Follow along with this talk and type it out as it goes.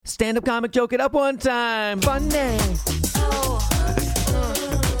stand-up comic. Joke it up one time. Funny.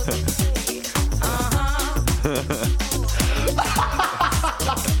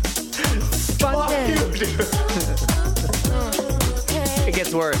 Funny. It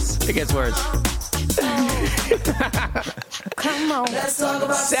gets worse. It gets worse. Come on. Let's talk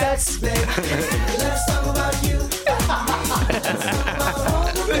about sex, baby. Let's talk about you.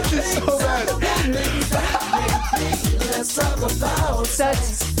 This is so bad. Let's talk about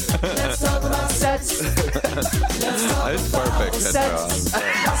sex. Let's talk about sex. It's perfect. Sets.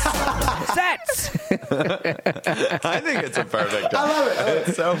 I think it's a perfect. I love it.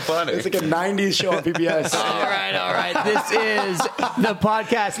 It's so funny. It's like a 90s show on PBS. All right. This is the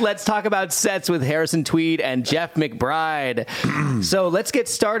podcast Let's Talk About Sets with Harrison Tweed and Jeff McBride. So let's get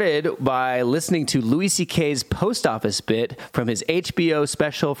started by listening to Louis C.K.'s post office bit from his HBO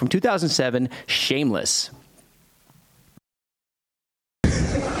special from 2007, Shameless.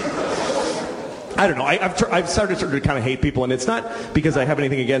 I don't know. I've started to kind of hate people, and it's not because I have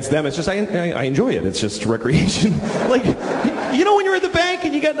anything against them. It's just I enjoy it. It's just recreation. Like, you know when you're at the bank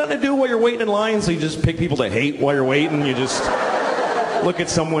and you got nothing to do while you're waiting in line, so you just pick people to hate while you're waiting. You just look at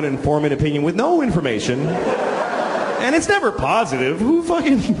someone and form an opinion with no information. And it's never positive. Who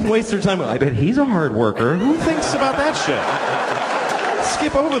fucking wastes their time? I bet he's a hard worker. Who thinks about that shit?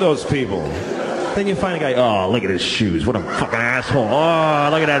 Skip over those people. Then you find a guy, oh, look at his shoes. What a fucking asshole. Oh,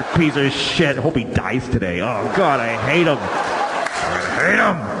 look at that piece of shit. Hope he dies today. Oh, God, I hate him. I hate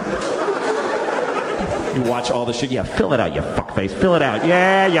him. You watch all the shit. Yeah, fill it out, you fuckface. Fill it out.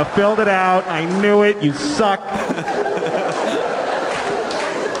 Yeah, you filled it out. I knew it. You suck.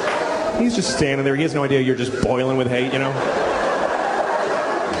 He's just standing there. He has no idea you're just boiling with hate, you know?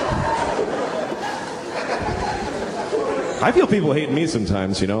 I feel people hating me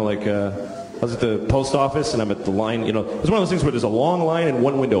sometimes, you know, like, I was at the post office and I'm at the line, you know, it's one of those things where there's a long line and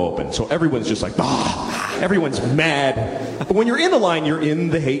one window open. So everyone's just like, everyone's mad. But when you're in the line, you're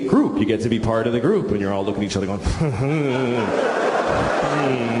in the hate group. You get to be part of the group and you're all looking at each other going,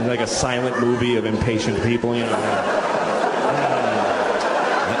 like a silent movie of impatient people, you know.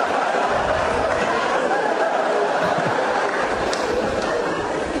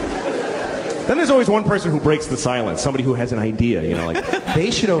 Then there's always one person who breaks the silence, somebody who has an idea, you know, like,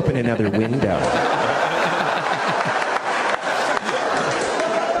 they should open another window.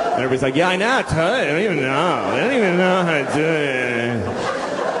 And everybody's like, yeah, I know, I don't even know how to do it.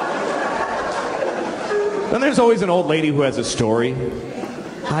 Then there's always an old lady who has a story.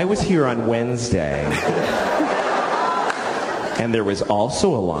 I was here on Wednesday, and there was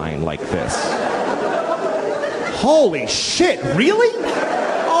also a line like this. Holy shit, really?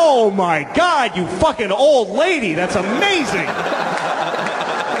 Oh my God, you fucking old lady. That's amazing.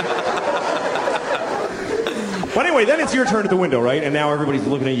 But anyway, then it's your turn at the window, right? And now everybody's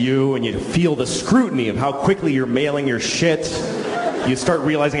looking at you and you feel the scrutiny of how quickly you're mailing your shit. You start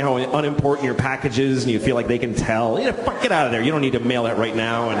realizing how unimportant your package is and you feel like they can tell. You know, fuck, get out of there. You don't need to mail that right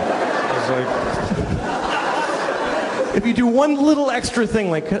now. And it's like, if you do one little extra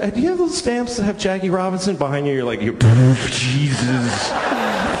thing, like, do you have those stamps that have Jackie Robinson behind you? You're like, Jesus.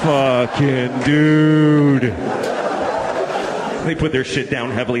 Fucking dude. They put their shit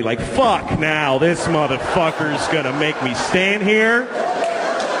down heavily like, fuck now, this motherfucker's gonna make me stand here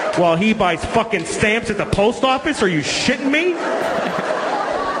while he buys fucking stamps at the post office? Are you shitting me?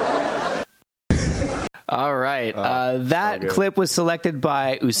 All right. That clip was selected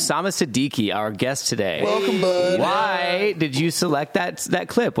by Usama Siddiqui, our guest today. Welcome, bud. Why did you select that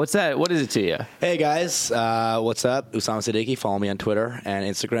clip? What's that? What is it to you? Hey, guys. What's up? Usama Siddiqui. Follow me on Twitter and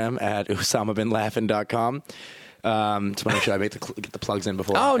Instagram at usamabinlaughin.com. Just want to make sure I get the plugs in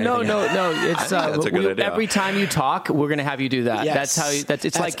before. Oh, no. It's that's a good idea. Every time you talk, we're going to have you do that. Yes.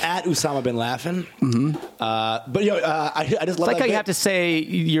 It's like at Usama bin Laughin. Mm-hmm. But I just love like how bit. you have to say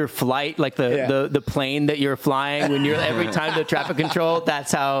your flight, like the plane that you're flying when you're every time the traffic control.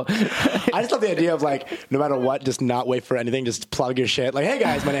 That's how. I just love the idea of like no matter what, just not wait for anything, just plug your shit. Like, hey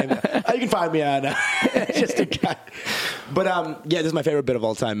guys, my name. You can find me on. Just a guy. But yeah, this is my favorite bit of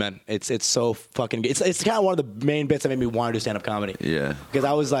all time, man. It's so fucking good. It's kind of one of the main bits that made me want to do stand-up comedy. Yeah. Because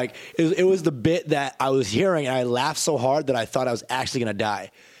I was like, it was the bit that I was hearing, and I laughed so hard that I thought I was actually gonna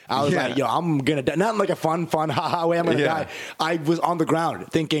die. I was like, yo, I'm gonna die. Not in like a fun, haha way, I'm gonna die. I was on the ground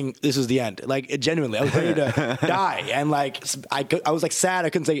thinking this was the end. Like, genuinely, I was ready to die. And like, I was like sad I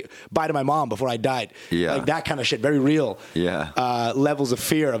couldn't say bye to my mom before I died. Yeah. Like that kind of shit, very real. Yeah. Levels of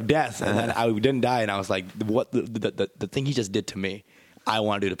fear of death. And then I didn't die, and I was like, what the thing he just did to me, I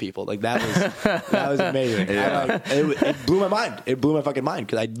want to do to people. Like that was amazing. Yeah. It blew my mind. It blew my fucking mind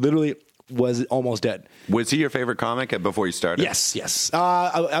because I literally was almost dead. Was he your favorite comic before you started? Yes.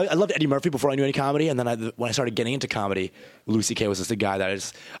 I loved Eddie Murphy before I knew any comedy, and then when I started getting into comedy, Louis C.K. was just the guy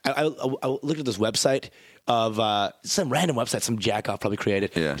that I looked at this website of some random website some jackoff probably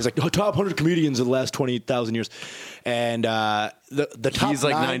created. Yeah. It's like top 100 comedians of the last 20,000 years, and the top He's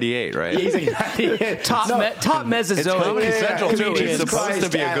like 9, 98, right? Yeah, he's like 98. top Mesozoic. Comedy Central, too. comedians. It's supposed to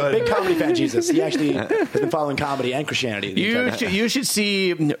be a good... big comedy fan. Jesus, he actually has been following comedy and Christianity. You should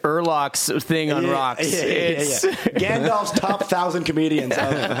see Erlock's thing on Rocks. It's Gandalf's top 1,000 comedians.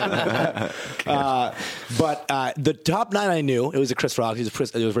 But the top 9 I knew, it was Chris Rock, it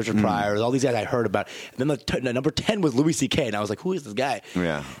was Richard Pryor, it was all these guys I heard about. And then the number 10 was Louis C.K. And I was like, who is this guy?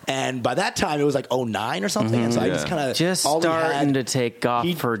 Yeah. And by that time, it was like 09 or something. And so I just kind of starting to take off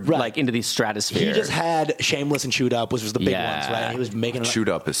like into the stratosphere. He just had Shameless and Chewed Up, which was the big ones, right? And he was making Chewed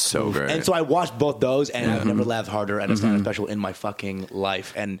Up is so great. And so I watched both those, and I've never laughed harder at a stand-up special in my fucking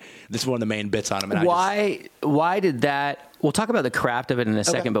life. And this is one of the main bits on him. And Why did that? We'll talk about the craft of it in a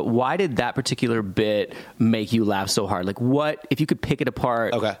second, but why did that particular bit make you laugh so hard? Like, what, if you could pick it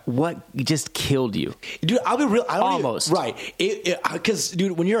apart, what just killed you? Dude, I'll be real. Almost. Right. Because,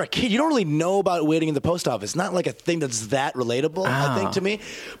 dude, when you're a kid, you don't really know about waiting in the post office. It's not like a thing that's that relatable, I think, to me.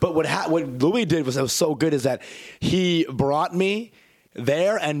 But what Louis did was so good is that he brought me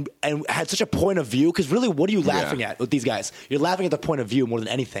there and had such a point of view, because really, what are you laughing at with these guys? You're laughing at the point of view more than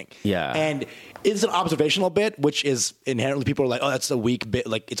anything. Yeah. And it's an observational bit, which is inherently, people are like, oh, that's a weak bit,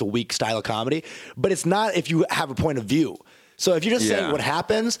 like it's a weak style of comedy. But it's not if you have a point of view. So if you're just saying what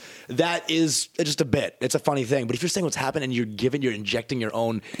happens, it's just a bit. It's a funny thing. But if you're saying what's happened and you're injecting your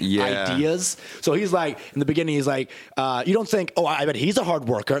own ideas. So he's like, in the beginning, he's like, you don't think, oh, I bet he's a hard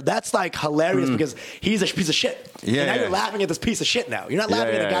worker. That's like hilarious because he's a piece of shit. Yeah, and now you're laughing at this piece of shit now. You're not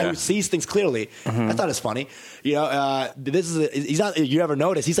laughing at a guy who sees things clearly. I thought it's funny. You know, he's not, you ever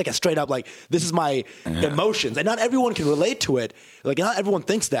notice, he's like a straight up like, this is my emotions. And not everyone can relate to it. Like, not everyone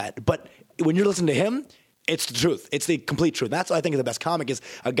thinks that. But when you're listening to him, it's the truth. It's the complete truth. That's what I think is the best comic, is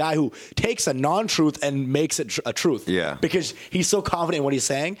a guy who takes a non-truth and makes it a truth. Yeah. Because he's so confident in what he's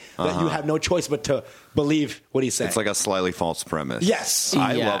saying that you have no choice but to believe what he's saying. It's like a slightly false premise. Yes.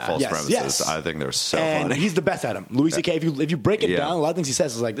 I love false premises. Yes. I think they're so and funny. he's the best at them. Louis C.K., if you break it down, a lot of things he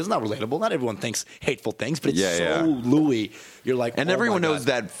says is like, this is not relatable. Not everyone thinks hateful things, but it's so Louis. You're like, and everyone knows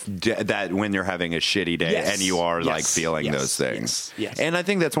that when you're having a shitty day and you are like feeling those things. Yes. And I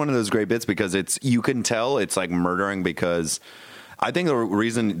think that's one of those great bits, because you can tell it's like murdering, because I think the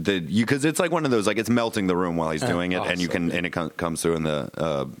reason that because it's like one of those, like, it's melting the room while he's doing it, and you can, and it comes through in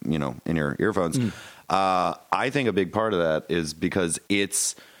the in your earphones. I think a big part of that is because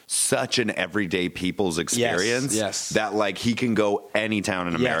it's such an everyday people's experience that, like, he can go any town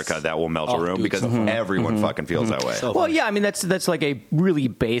in America that will melt a room, because everyone fucking feels that way. Well, yeah, I mean, that's like a really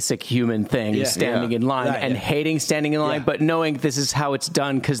basic human thing, standing in line and hating standing in line, but knowing this is how it's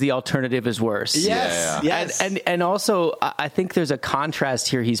done because the alternative is worse. Yes. And also, I think there's a contrast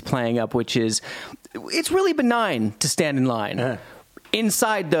here he's playing up, which is, it's really benign to stand in line.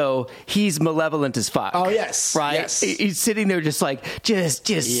 Inside, though, he's malevolent as fuck. Oh, yes. Right? Yes. He's sitting there just like, just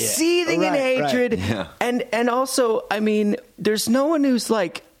seething in hatred. Yeah. And also, I mean, there's no one who's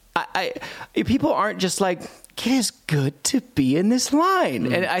like, people aren't just like, it is good to be in this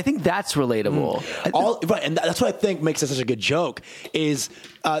line. And I think that's relatable. And that's what I think makes it such a good joke, is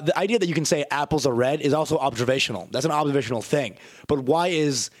the idea that you can say apples are red is also observational. That's an observational thing. But why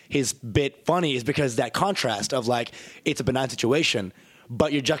is his bit funny is because that contrast of, like, it's a benign situation,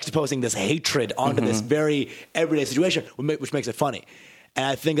 but you're juxtaposing this hatred onto this very everyday situation, which makes it funny. And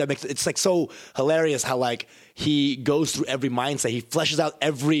I think that makes it's like so hilarious how, like, he goes through every mindset. He fleshes out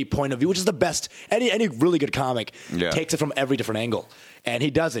every point of view, which is the best. Any really good comic takes it from every different angle. And he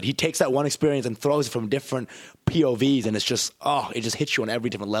does it. He takes that one experience and throws it from different POVs, and it's just, it just hits you on every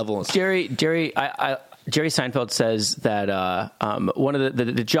different level. Jerry Seinfeld says that one of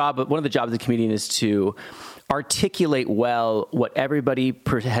the jobs of the comedian is to articulate well what everybody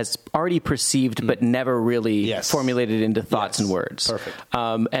has already perceived but never really formulated into thoughts and words. Perfect.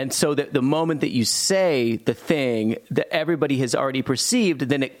 And so that the moment that you say the thing that everybody has already perceived,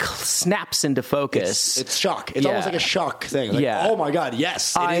 then it snaps into focus. It's shock. It's almost like a shock thing. Like, oh my God,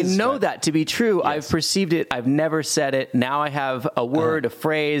 yes. I know that to be true. Yes. I've perceived it. I've never said it. Now I have a word, a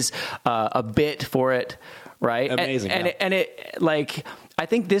phrase, a bit for it. Right. Amazing. And it like, I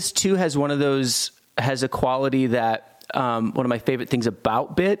think this too has a quality that one of my favorite things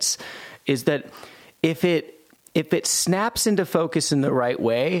about bits is that if it snaps into focus in the right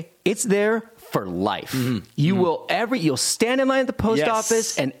way, it's there for life. You'll stand in line at the post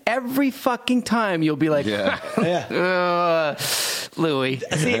office, and every fucking time you'll be like, Louis.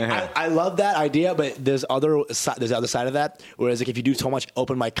 See, I love that idea, but there's the other side of that. Whereas, like, if you do so much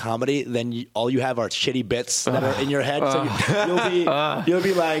open mic comedy, then all you have are shitty bits that are in your head. So you'll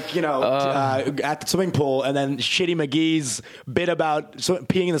be like, at the swimming pool, and then Shitty McGee's bit about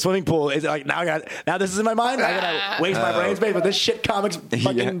peeing in the swimming pool is like, now this is in my mind. I gotta waste my brain space with this shit comic's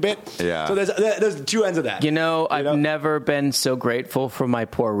fucking bit. Yeah. So there's two ends of that. I've never been so grateful for my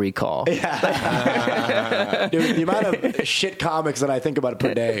poor recall. Yeah. Dude, the amount of shit comics that I think about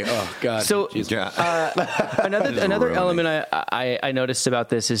per day. Oh God. So another element I noticed about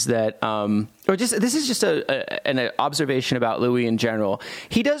this is that, this is just an observation about Louis in general.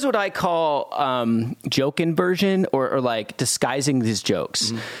 He does what I call joke inversion or like disguising his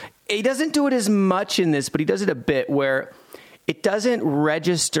jokes. He doesn't do it as much in this, but he does it a bit where it doesn't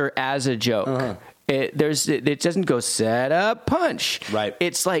register as a joke. It doesn't go set up punch. Right.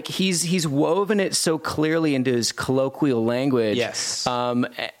 It's like he's woven it so clearly into his colloquial language. Yes.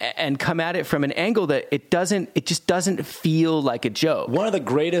 And come at it from an angle that it just doesn't feel like a joke. One of the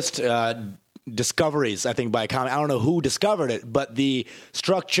greatest discoveries, I think, by a comic. I don't know who discovered it, but the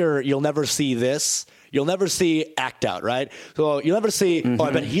structure, you'll never see this. You'll never see act out, right? So you'll never see, oh,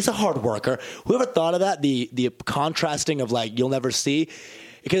 I bet he's a hard worker. Whoever thought of that, the contrasting of like, you'll never see,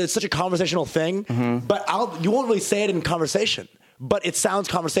 because it's such a conversational thing, but you won't really say it in conversation. But it sounds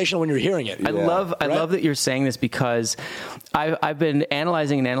conversational when you're hearing it. I love that you're saying this, because I've been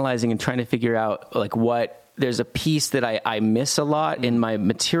analyzing and trying to figure out like there's a piece that I miss a lot in my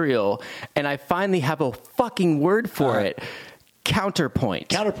material, and I finally have a fucking word for it.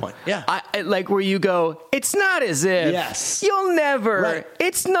 Counterpoint, yeah. I like where you go, it's not as if. Yes. You'll never. Right.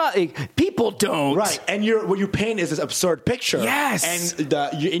 It's not. People don't. Right. And what you paint is this absurd picture. Yes. And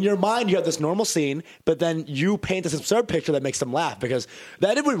in your mind, you have this normal scene, but then you paint this absurd picture that makes them laugh, because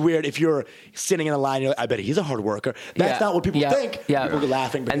that would be weird if you're sitting in a line, you're like, I bet he's a hard worker. That's not what people think. Yeah. People are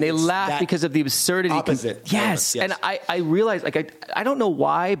laughing. And they laugh because of the absurdity. Opposite. Yes. And I realize, like, I don't know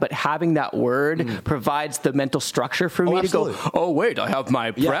why, but having that word provides the mental structure for me to go, oh, wait, I have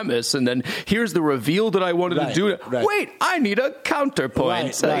my premise, and then here's the reveal that I wanted to do. Right. Wait, I need a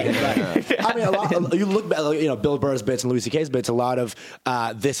counterpoint. Right. I mean, you look back, Bill Burr's bits and Louis C.K.'s bits, a lot of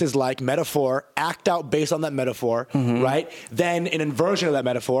this is like metaphor, act out based on that metaphor, right? Then an inversion of that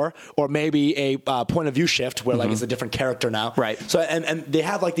metaphor, or maybe a point of view shift where like it's a different character now. Right. So, and they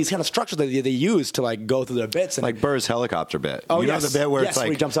have like these kind of structures that they use to like go through their bits. And, like Burr's helicopter bit. Oh, you know the bit where it's like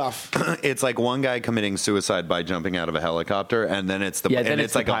where he jumps off. It's like one guy committing suicide by jumping out of a helicopter, and then it's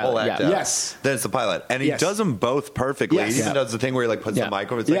it's like a whole act out. Yes. Then it's the pilot, and he does them both perfectly. Yes. He even does the thing where he like puts the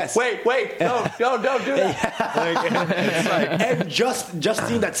mic over. It's Yes. like, wait, don't do that. And just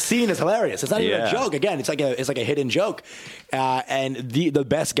seeing that scene is hilarious. It's not even a joke. Again, it's like a hidden joke, and the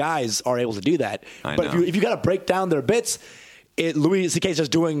best guys are able to do that. But if you got to break down their bits, Louis C.K.'s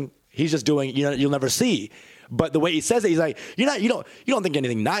just doing. He's just doing. You'll never see. But the way he says it, he's like, you don't think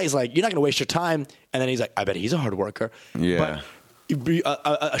anything nice. Like, you're not going to waste your time. And then he's like, I bet he's a hard worker. Yeah. But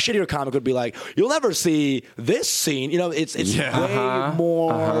a shittier comic would be like, you'll never see this scene. It's way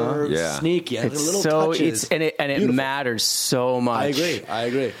more sneaky. It's little so touches. It matters so much. I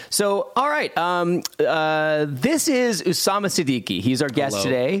agree. So, all right, this is Usama Siddiqui. He's our guest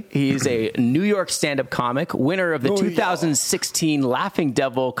today. He's a New York stand-up comic, winner of the 2016 Laughing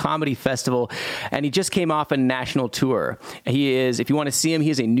Devil Comedy Festival, and he just came off a national tour. He is, if you want to see him, he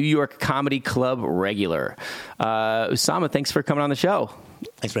is a New York Comedy Club regular. Usama, thanks for coming on the show.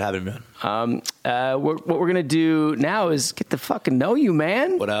 Thanks for having me, man. What we're going to do now is get to fucking know you,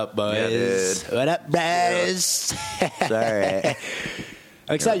 man. What up, boys? What up, bros? Sorry.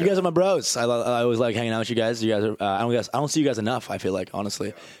 I'm excited. You guys are my bros. I always like hanging out with you guys. You guys are. I don't see you guys enough. I feel like,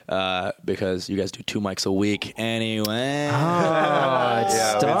 honestly, because you guys do 2 mics a week anyway. Oh, it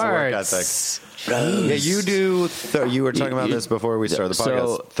starts. Yeah, you do. You were talking about this before we started the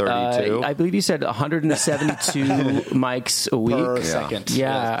podcast. 32. I believe you said 172 mics a week per second.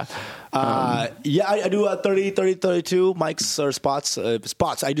 Yeah. I do 30, 32 mics or spots.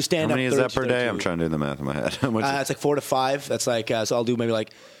 I do stand up. How many is that per day? I'm trying to do the math in my head. How much? It's like 4 to 5. That's like so. I'll do maybe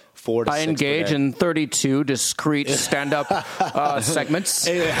like 4 to 6. I engage in 32 discrete stand-up segments.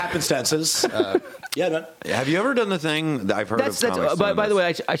 Happenstances. Yeah, man. Have you ever done the thing that I've heard of comics? By the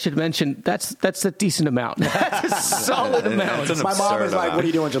way, I should mention that's a decent amount. That's a solid amount. My mom is like, "What are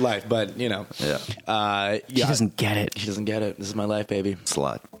you doing with your life?" But she doesn't get it. She doesn't get it. This is my life, baby.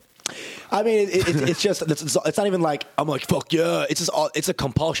 Slut. I mean, it's just it's not even like I'm like fuck yeah. It's just it's a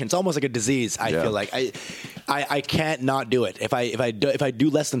compulsion. It's almost like a disease. I feel like I can't not do it. If I do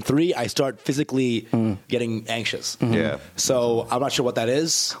less than 3, I start physically getting anxious. Yeah. So I'm not sure what that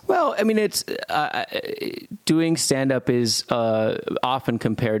is. Well, I mean, it's doing stand up is often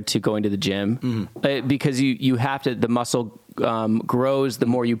compared to going to the gym because you have to, the muscle grows the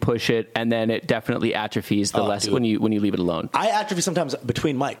more you push it, and then it definitely atrophies the less when you leave it alone. I atrophy sometimes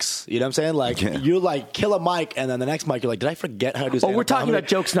between mics. You know what I'm saying? Like you like kill a mic, and then the next mic you're like, did I forget how to do stand-up we're talking comedy? about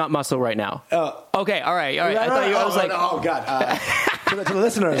jokes, not muscle, right now. Okay, all right. Right, I thought you. I was like, oh god. To the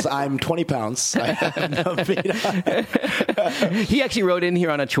listeners, I'm 20 pounds. I have no feet. he actually wrote in here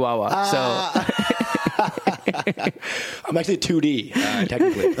on a Chihuahua. So I'm actually 2D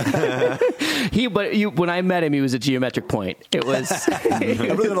technically. When I met him, he was a geometric point. It was. I've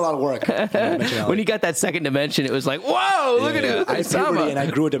really done a lot of work. When he got that second dimension, it was like, whoa! Look at it. I had puberty and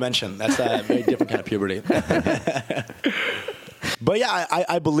I grew a dimension. That's a very different kind of puberty. But yeah,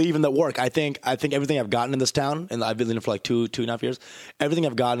 I believe in the work. I think everything I've gotten in this town, and I've been in it for like 2.5 years. Everything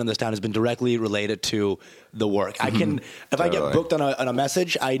I've gotten in this town has been directly related to the work. I can, if I get booked on a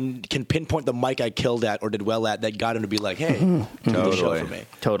message, I can pinpoint the mic I killed at or did well at that got him to be like, hey, do the show for me.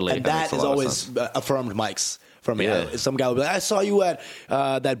 Totally. And that is always affirmed mics for me. Yeah. Some guy will be like, I saw you at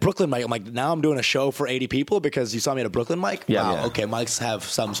that Brooklyn mic. I'm like, now I'm doing a show for 80 people because you saw me at a Brooklyn mic? Yeah. Wow, okay, mics have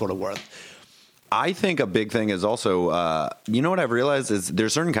some sort of worth. I think a big thing is also, you know what I've realized is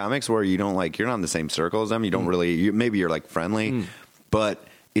there's certain comics where you don't like, you're not in the same circle as them. You don't really, maybe you're like friendly, but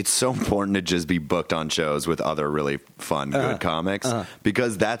it's so important to just be booked on shows with other really fun, good comics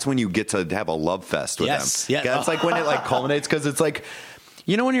because that's when you get to have a love fest with them. Yeah. That's like when it like culminates because it's like,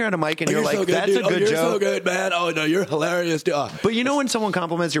 you know when you're at a mic and you're like, so good, that's dude. a good you're joke. So good, man. Oh, no, you're hilarious, dude. But you know when someone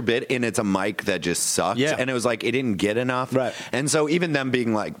compliments your bit and it's a mic that just sucked and it was like it didn't get enough. Right. And so even them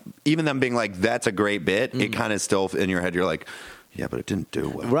being like that's a great bit, it kind of still in your head you're like, yeah, but it didn't do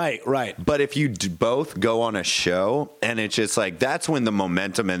well. Right. But if you both go on a show and it's just like that's when the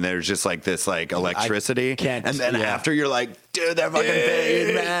momentum and there's just like this like electricity. And then after you're like, dude, they're fucking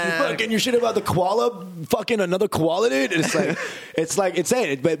big, man. You fucking your shit about the koala, fucking another koala, dude. It's like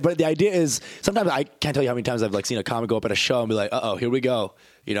insane. But the idea is sometimes I can't tell you how many times I've like seen a comic go up at a show and be like, here we go.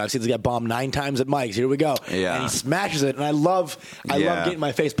 You know, I've seen this guy bomb 9 times at mics. Here we go. Yeah. And he smashes it. And I love getting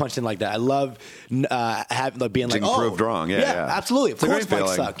my face punched in like that. I love having being like, proved wrong. Yeah, absolutely. Of course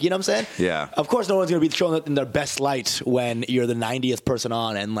mics suck. You know what I'm saying? Yeah. Of course no one's going to be showing in their best light when you're the 90th person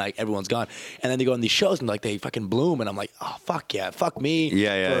on and like everyone's gone. And then they go on these shows and like they fucking bloom. And I'm like, oh, fuck yeah. Fuck me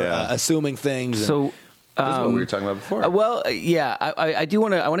for assuming things. So this is what we were talking about before. I do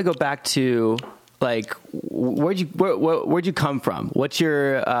want to. I want to go back to like where'd you come from? What's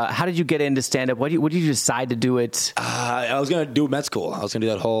your how did you get into stand up? What did you decide to do it? I was gonna do med school. I was gonna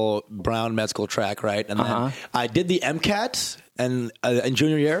do that whole Brown med school track, right? And then I did the MCAT and in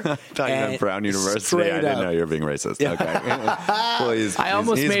junior year. Talking about Brown University, I didn't know you were being racist. Okay, well, I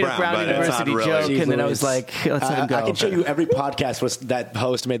almost made a Brown University joke, and then I was like, let's let him go. I can show you every podcast where that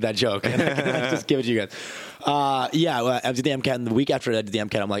host made that joke, and I can just give it to you guys. I did the MCAT, and the week after I did the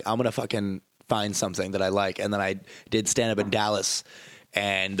MCAT, I'm like, I'm gonna fucking find something that I like, and then I did stand up in Dallas.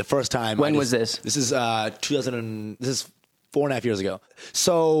 And the first time, when was this? This is 2000. This is 4.5 years ago.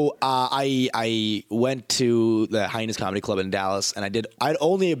 So I went to the Hyenas Comedy Club in Dallas, and I'd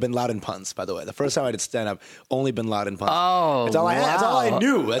only Bin Laden puns, by the way. The first time I did stand up, only Bin Laden puns. Oh, that's all I had. That's all I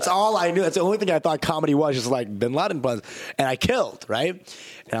knew. That's all I knew. That's the only thing I thought comedy was, just like Bin Laden puns, and I killed, right?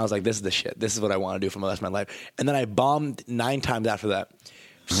 And I was like, this is the shit. This is what I want to do for the rest of my life. And then I bombed 9 times after that.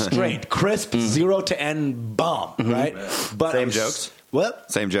 Straight, crisp, 0 to end bomb, right? But same jokes.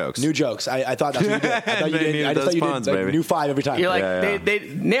 What? Same jokes. New jokes. I thought that's what you did. I thought you did. I just thought you puns, did like, baby. new 5 every time. You're like, they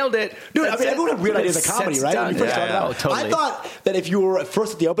nailed it. Dude, I mean, everyone had real ideas of comedy, right? When you first started out. Oh, totally. I thought that if you were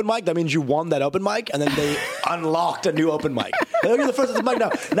first at the open mic, that means you won that open mic, and then they unlocked a new open mic. You're the first at the mic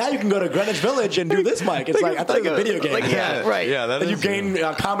now. Now you can go to Greenwich Village and do this mic. It's like I thought it was a video game. Right. Yeah, that and you gain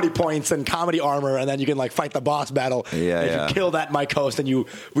comedy points and comedy armor, and then you can like fight the boss battle. Yeah, you kill that mic host, and you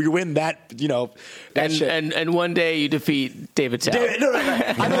win that. You know, that shit. And one day you defeat David Tell.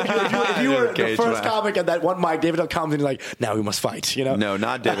 Right. I know if you were the first comic at that one mic, David Tell comes in and like, now we must fight. You know? No,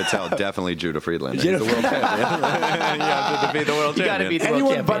 not David Tell. Definitely Judah Friedlander. He's the world champion. You have to defeat the world champion. You got to beat the world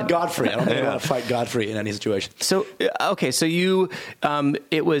Anyone champion. but Godfrey. I don't think I want to fight Godfrey in any situation. So okay, so you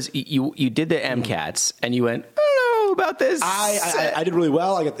it was you did the MCATs and you went, I don't know about this? I did really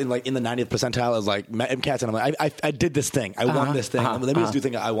well. I got in the 90th percentile. I was like MCATs, and I'm like, I did this thing. I want this thing. Let me just do the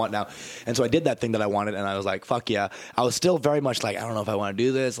thing I want now. And so I did that thing that I wanted, and I was like, fuck yeah. I was still very much like, I don't know if I want to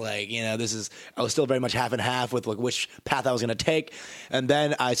do this. Like, I was still very much half and half with like which path I was going to take. And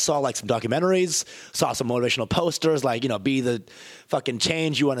then I saw like some documentaries, saw some motivational posters, like, be the fucking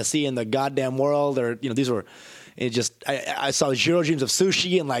change you want to see in the goddamn world, or these were. I saw Jiro Dreams of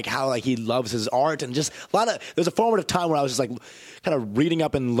Sushi and like how like he loves his art, and just a lot of, there's a formative time where I was just like kind of reading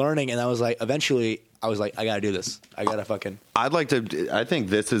up and learning, and I was like, eventually I was like, I gotta do this. I think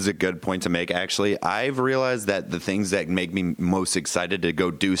this is a good point to make, actually. I've realized that the things that make me most excited to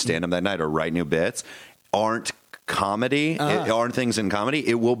go do stand up that night or write new bits aren't comedy. Aren't things in comedy.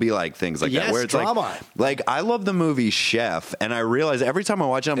 It will be like things like that where it's drama. Like I love the movie Chef, and I realize every time I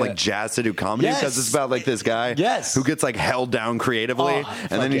watch it I'm like jazzed to do comedy because it's about like this guy who gets like held down creatively,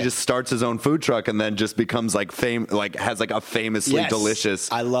 and then he just starts his own food truck and then just becomes like has like a famously delicious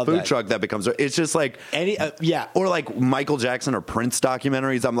food truck that becomes, it's just like or like Michael Jackson or Prince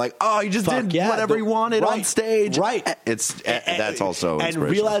documentaries. I'm like, he just did whatever he wanted on stage. That's also and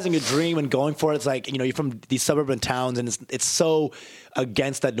realizing a dream and going for it. It's like, you're from these suburban towns, and it's so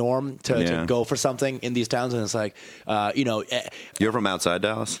against that norm to go for something in these towns, and it's like You're from outside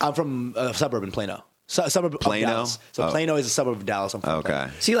Dallas? I'm from suburban Plano. Suburb Plano? Of Dallas. So Plano is a suburb of Dallas. I'm from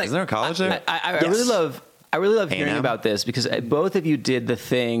Plano. See, like, isn't there a college there? I really love hearing about this, because both of you did the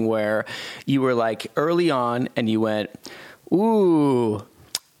thing where you were like early on and you went, ooh,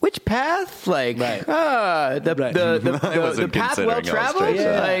 which path? Like, the path well traveled.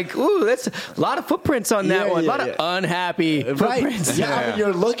 Like, ooh, that's a lot of footprints on that one. A lot of unhappy footprints. Yeah, I mean,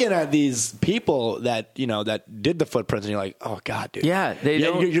 you're looking at these people that that did the footprints, and you're like, oh god, dude. Yeah,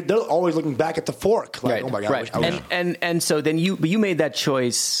 they're always looking back at the fork. Like, oh my god. And so then you made that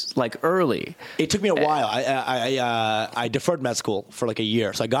choice like early. It took me a while. I deferred med school for like a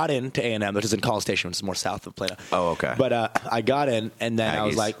year, so I got into A&M, which is in College Station, which is more south of Plano. Oh, okay. But I got in, and then I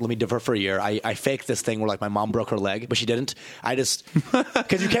was like, let me defer for a year. I faked this thing where like my mom broke her leg, but she didn't. I just,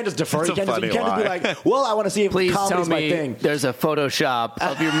 because you can't just defer. You can't just be like, well, I want to see if please comedy's tell me my thing. There's a Photoshop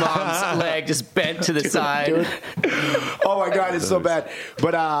of your mom's leg just bent to the side. Dude. Oh my god, it's so bad.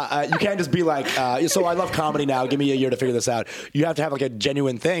 But you can't just be like, so I love comedy now. Give me a year to figure this out. You have to have like a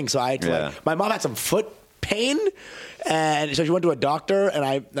genuine thing. So I had to, like, my mom had some foot pain, and so she went to a doctor, and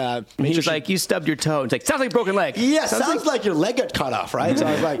I he was like, you stubbed your toe. It's like, sounds like a broken leg. Yeah, sounds like your leg got cut off, right? So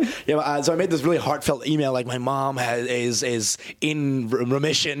I was like, so I made this really heartfelt email, like, my mom is in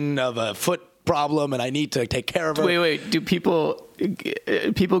remission of a foot problem, and I need to take care of her. Wait, do people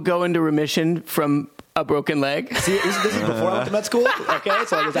go into remission from a broken leg? See, this is before I went to med school. Okay,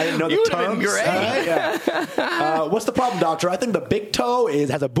 so I didn't know the terms. Great. What's the problem, doctor? I think the big toe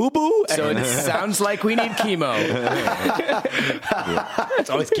has a boo-boo. So it sounds like we need chemo. It's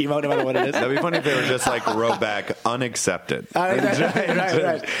always chemo, no matter what it is. That'd be funny if they were just like wrote back unaccepted.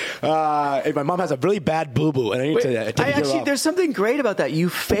 Right. My mom has a really bad boo-boo, and I need to take it off. There's something great about that. You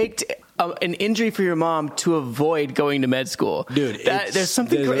faked an injury for your mom to avoid going to med school, dude. There's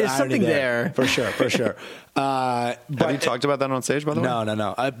something there. For sure. Have you talked about that on stage, by the way?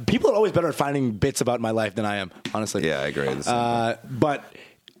 No. People are always better at finding bits about my life than I am, honestly. Yeah, I agree. So I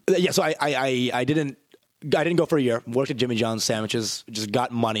didn't go for a year. Worked at Jimmy John's Sandwiches. Just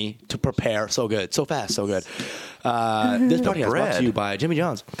got money to prepare. So good. So fast. So good. This podcast is brought to you by Jimmy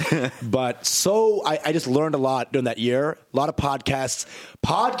John's. But so I just learned a lot during that year. A lot of podcasts.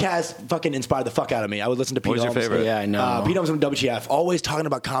 Podcasts fucking inspired the fuck out of me. I would listen to Pete Holmes. What's your favorite? Yeah, I know. Pete Holmes from WTF, always talking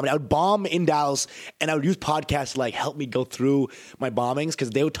about comedy. I would bomb in Dallas, and I would use podcasts to like help me go through my bombings, because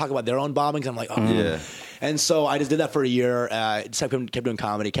they would talk about their own bombings. I'm like, oh. Yeah. And so I just did that for a year. Just kept doing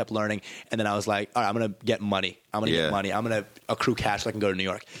comedy, kept learning, and then I was like, all right, I'm going to get money. I'm going to accrue cash so I can go to New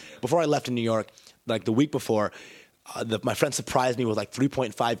York. Before I left in New York, like the week before, my friend surprised me with like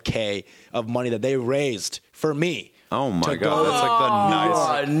 $3.5K of money that they raised for me. Oh my God, that's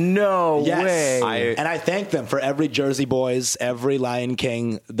like the nice. No way. And I thank them for every Jersey Boys, every Lion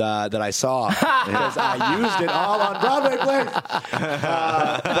King that I saw, because I used it all on Broadway plays.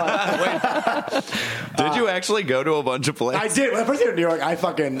 Did you actually go to a bunch of plays? I did. When I first came to New York, I used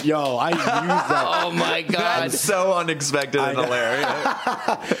that. Oh my God. That's so unexpected and hilarious.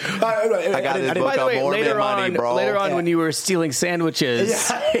 I got this book. By the way, more later money, bro. on when you were stealing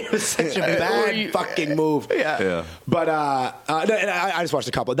sandwiches. It was such a bad fucking move. Yeah. But I just watched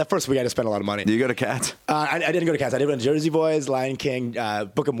a couple. That first week, I just spent a lot of money. Did you go to Cats? I didn't go to Cats. I did go to Jersey Boys, Lion King,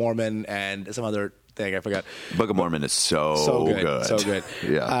 Book of Mormon, and some other thing. I forgot. Book of Mormon is so good. So good.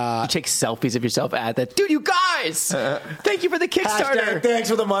 Yeah. You take selfies of yourself at that. Dude, you guys! Thank you for the Kickstarter. Hashtag thanks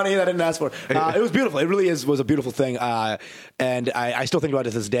for the money that I didn't ask for. It was beautiful. It really was a beautiful thing. And I still think about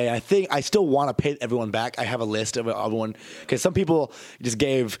it to this day. I think I still want to pay everyone back. I have a list of everyone because some people just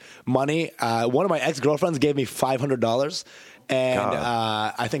gave money. One of my ex-girlfriends gave me $500. And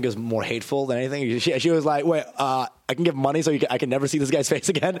I think it was more hateful than anything. She was like, wait, I can give money so I can never see this guy's face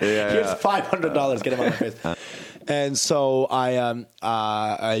again? Here's $500. Get him on my face. And so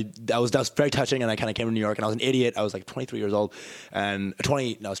that was very touching, and I kind of came to New York, and I was an idiot. I was like 23 years old. And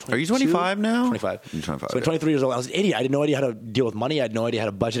I was 22. Are you 25 now? 25. You're 25. So I'm 23 years old. I was an idiot. I had no idea how to deal with money. I had no idea how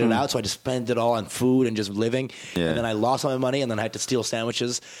to budget it out, so I just spent it all on food and just living. Yeah. And then I lost all my money, and then I had to steal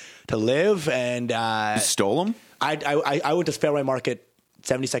sandwiches to live. And You stole them? I went to Fairway Market,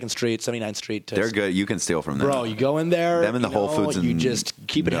 72nd Street, 79th Street. They're good. You can steal from them. Bro, you go in there. Them and the Whole Foods you and just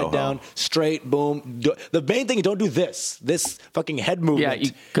keep it head NoHo. down, straight, boom. The main thing is don't do this fucking head movement. Yeah,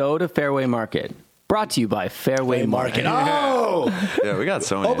 you go to Fairway Market. Brought to you by Fairway Market. Oh! Yeah, we got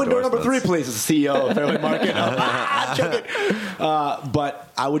so many Open door number 3, endorsements. please. As the CEO of Fairway Market. Joking. But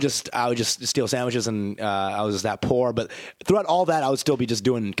I would just steal sandwiches, and I was that poor. But throughout all that, I would still be just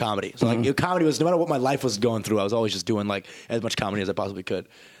doing comedy. So like comedy was, no matter what my life was going through, I was always just doing like as much comedy as I possibly could,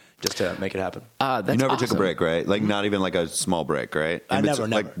 just to make it happen. That's You never took a awesome. break, right? Like not even like a small break, right? I never.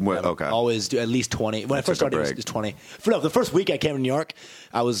 Like, never. okay. Always do at least 20. When I first took a started, it break. was 20. The first week I came to New York,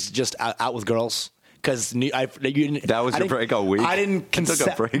 I was just out with girls. Because That was your break all week? I didn't I took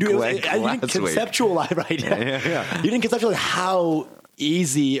a break like I didn't last week. conceptualize, right? Yeah. You didn't conceptualize how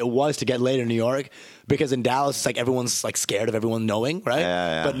easy it was to get laid in New York. Because in Dallas, it's like everyone's like scared of everyone knowing, right?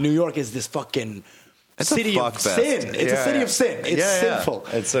 Yeah. But New York is this fucking It's a city fuck of fest. sin. It's a Yeah, city yeah. of sin. It's Yeah, yeah. sinful.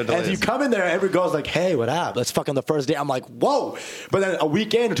 It's so and if you delicious. come in there, every girl's like, hey, what up? Let's fuck on the first day. I'm like, whoa. But then a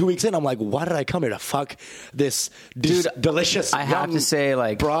week in or 2 weeks in, I'm like, why did I come here to fuck this delicious I have young to say,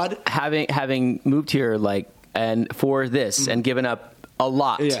 like, broad? having moved here, like, and for this and given up a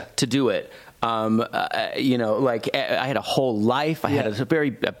lot to do it. Like I had a whole life. I had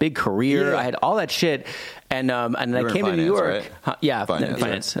a big career. Yeah. I had all that shit. And I were in came to New finance, York. right? Huh, yeah,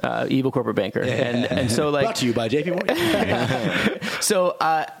 Finance. evil corporate banker. And so like Brought to you by JP Morgan. So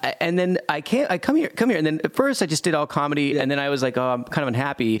and then I come here, and then at first I just did all comedy, and then I was like, oh, I'm kind of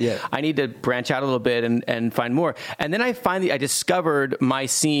unhappy. Yeah. I need to branch out a little bit and find more. And then I discovered my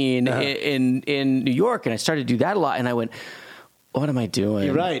scene in New York, and I started to do that a lot, and I went, what am I doing?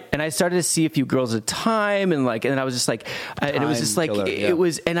 You're right. And I started to see a few girls at a time, and then I was just like, and it was just like killer, yeah. it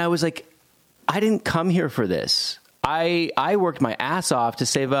was, and I was like, I didn't come here for this. I worked my ass off to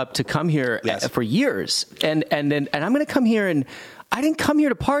save up to come here for years, and I'm going to come here, and I didn't come here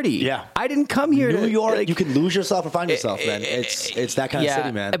to party. Yeah. I didn't come here New to York, like, you can lose yourself or find yourself, man. It's that kind of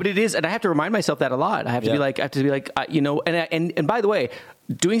city, man. But it is, and I have to remind myself that a lot. I have to be like, and by the way,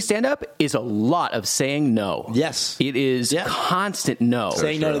 doing stand up is a lot of saying no. Yes. It is constant no.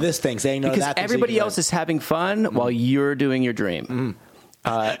 Saying no to this thing, saying no to because that thing. everybody else is having fun while you're doing your dream.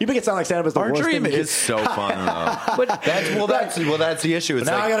 You make it sound like stand-up is the Our worst dream thing. is so fun though. But That's the issue. It's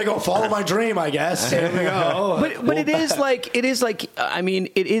Now like, I gotta go follow my dream, I guess. Here we go. But it is like I mean,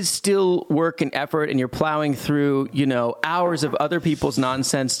 it is still work and effort, and you're plowing through hours of other people's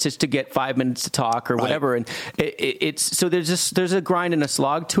nonsense just to get 5 minutes to talk or whatever, and it's so there's a grind and a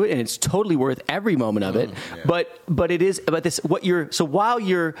slog to it, and it's totally worth every moment of it. But while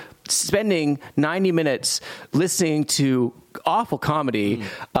you're spending 90 minutes listening to awful comedy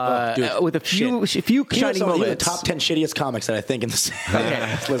with a few shining moments. The top 10 shittiest comics that I think in this.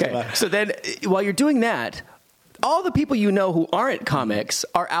 Okay. So then, while you're doing that, all the people who aren't comics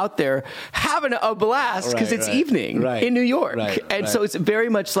are out there having a blast because it's evening in New York. And so it's very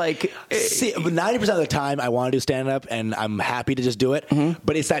much like... See, but 90% of the time I want to do stand-up and I'm happy to just do it.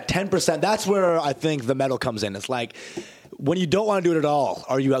 But it's that 10%. That's where I think the metal comes in. It's like, when you don't want to do it at all,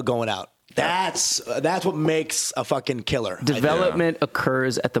 are you going out? That's what makes a fucking killer. Development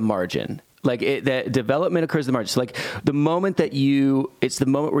occurs at the margin. Like that development occurs at the margin. So like the moment that it's the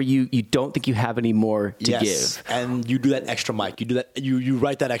moment where you don't think you have any more to give, and you do that extra mic. You do that. You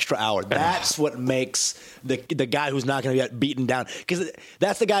write that extra hour. That's what makes the guy who's not going to get beaten down, because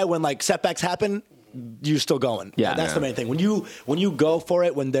that's the guy when like setbacks happen, you're still going. Yeah, that's the main thing. When you go for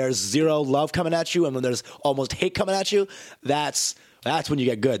it, when there's zero love coming at you, and when there's almost hate coming at you, that's when you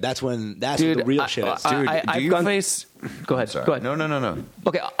get good. That's when the real shit is. Dude, do you face Go ahead. Sorry. Go ahead. No.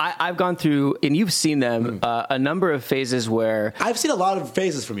 Okay, I've gone through, and you've seen them, a number of phases where. I've seen a lot of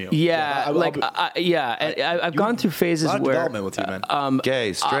phases from you. Yeah, I've gone through phases a lot of where. development with you, man.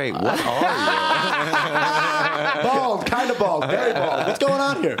 Gay, straight, what are you? Bald, kind of bald, very bald. What's going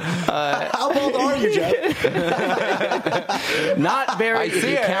on here? How bald are you, Jeff? Not very. I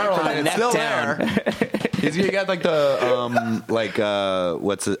see it, Count from the it's neck still down. there. You got like the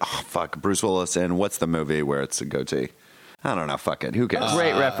what's it? Oh, fuck, Bruce Willis, and what's the movie where it's a goatee? I don't know. Fuck it. Who cares?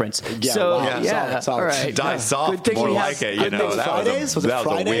 Great reference. Yeah, so wow. Solid. Solid. All right. Die soft, Good thing more we have- like it. good You know, thing- that Fridays? Was it that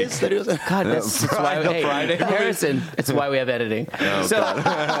Fridays? That he was God, that's why. Hey, Friday. Harrison, it's why we have editing. Oh, so,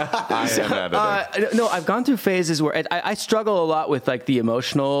 I am editing. no, I've gone through phases where I struggle a lot with like the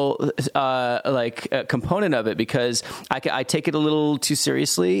emotional component of it because I take it a little too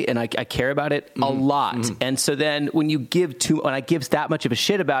seriously and I care about it a lot. And so then when I give that much of a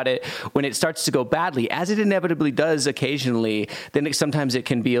shit about it, when it starts to go badly, as it inevitably does occasionally, then sometimes it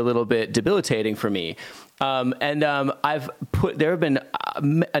can be a little bit debilitating for me. There have been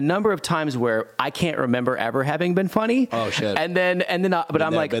a number of times where I can't remember ever having been funny. Oh shit! But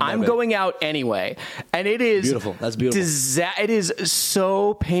I'm like, I'm going out anyway, and it is beautiful. That's beautiful. It is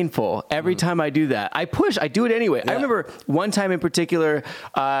so painful every time I do that. I do it anyway. Yeah. I remember one time in particular.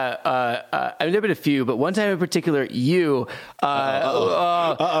 I've never been a few, but one time in particular, you.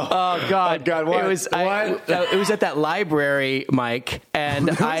 Oh God! What? It was it was at that library, Mike, and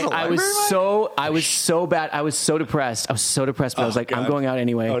I was so bad. I was so depressed. But I was like, God. I'm going out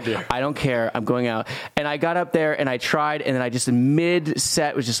anyway. Oh, dear. I don't care. I'm going out. And I got up there and I tried, and then I just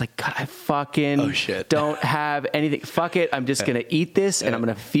mid-set was just like, God, I fucking don't have anything. Fuck it. I'm just going to eat this, and I'm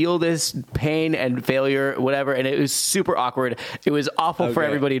going to feel this pain and failure, whatever. And it was super awkward. It was awful for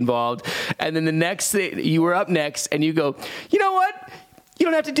everybody involved. And then the next thing, you were up next, and you go, you know what? You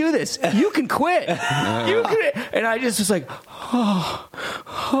don't have to do this. You can quit. And I just was like,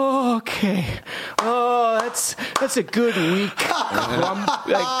 okay. Oh, that's a good week.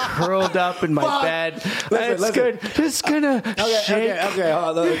 Curled up in my bed. That's good. Just gonna shake.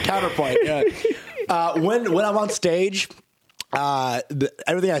 Okay. Counterpoint. When I'm on stage,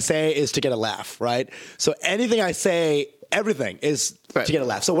 everything I say is to get a laugh, right? So anything I say, everything is to get a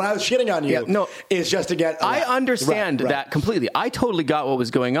laugh. So when I was shitting on you, it's just to get a laugh. I understand that completely. I totally got what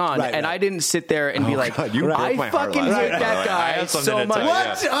was going on, and I didn't sit there and be like, God, you broke I my heart fucking last hate night. that guy so much.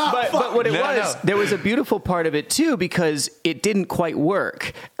 What? But what it was, there was a beautiful part of it too, because it didn't quite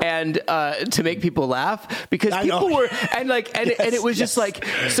work, and to make people laugh, because people were, and it was just like,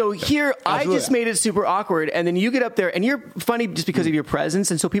 so here, I just made it super awkward, and then you get up there, and you're funny just because of your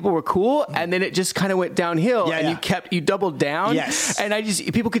presence, and so people were cool, and then it just kind of went downhill, and you doubled down, and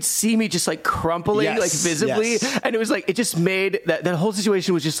people could see me just like crumpling, like visibly, and it was like, it just made that whole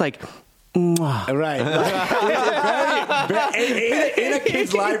situation was just like, mwah. Right. In a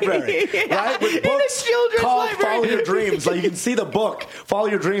kid's library, right? With books children's called library. Follow Your Dreams. Like you can see the book, Follow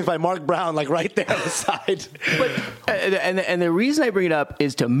Your Dreams by Mark Brown, like right there on the side. But and the reason I bring it up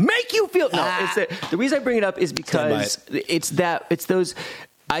is to make you feel. The reason I bring it up is because it's those.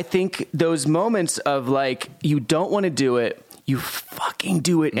 I think those moments of like, you don't want to do it. You fucking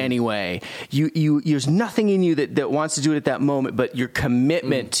do it anyway. There's nothing in you that wants to do it at that moment, but your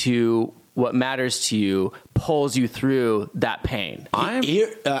commitment to what matters to you pulls you through that pain. And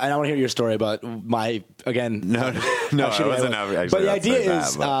I want to hear your story about my, again. No, I wasn't actually. But the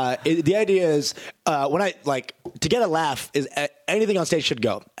idea is, when I, like, to get a laugh, is anything on stage should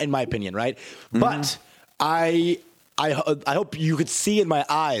go, in my opinion, right? But I hope you could see in my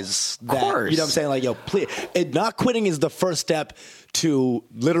eyes that, you know what I'm saying? Like, please, not quitting is the first step to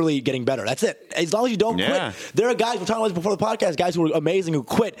literally getting better. That's it. As long as you don't quit. There are guys, we're talking about this before the podcast, guys who are amazing who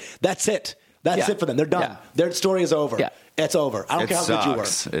quit. That's it. That's it for them. They're done. Yeah. Their story is over. Yeah. It's over. I don't care how good you were.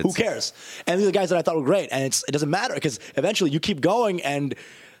 Who cares? And these are guys that I thought were great. And it doesn't matter because eventually you keep going and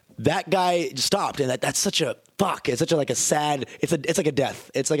that guy stopped. And that's such a fuck. It's such a sad, it's like a death.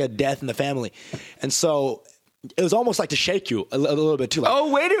 It's like a death in the family. And so it was almost like to shake you a little bit too. Like,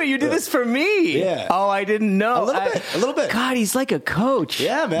 oh, wait a minute. You did this for me. Yeah. Oh, I didn't know. A little bit. God, he's like a coach.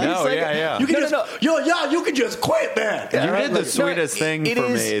 Yeah, man. You can you can just quit, man. You did the sweetest thing for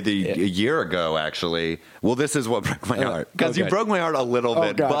me a year ago, actually. Well, this is what broke my heart. Because you broke my heart a little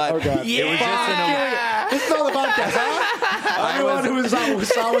bit. But it was just This is all the podcast, huh? Everyone who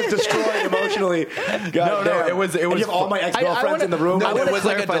saw was destroyed emotionally. No, it was. And you have all my ex-girlfriends in the room. I wanna it was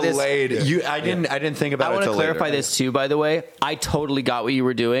like a clarify this. delayed. I didn't think about I it. want to till clarify later. this too, by the way. I totally got what you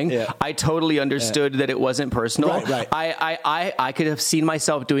were doing. Yeah. I totally understood that it wasn't personal. Right. I could have seen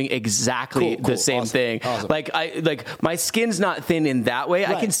myself doing exactly Cool, the same awesome, thing. awesome. Like my skin's not thin in that way.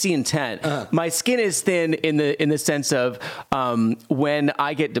 I Right. can see intent. My skin is thin in the sense of when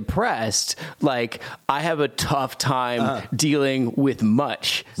I get depressed, like I have a tough time dealing with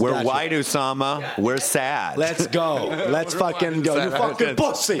much. We're Gotcha. white, Usama. We're sad. Let's go. Let's fucking go. You fucking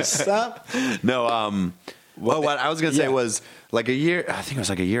pussies. Huh? No, well, what I was gonna say was like a year. I think it was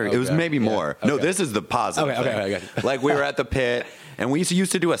like a year. It was maybe more. No, this is the positive. Okay, thing. okay, I got you. Like we were at the pit, and we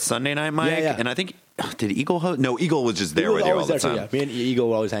used to do a Sunday night mic, Yeah. and I think did Eagle host? No, Eagle was just there Eagle with was you all always the there time. too, yeah. Me and Eagle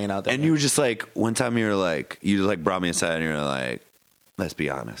were always hanging out there. And you were just like one time you brought me aside and you were like, let's be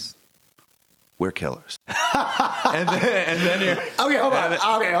honest, we're killers. and then you're Okay, hold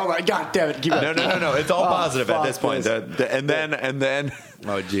on. God damn it. Keep going. no. It's all positive at fuck this point. this. And then.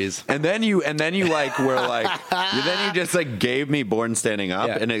 Oh, jeez. And then you like were like then you just like gave me Born Standing Up,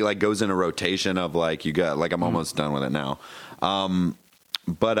 Yeah. and it like goes in a rotation of like you got like I'm almost done with it now.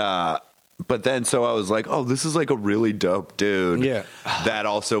 But then so I was like, oh, this is like a really dope dude Yeah. that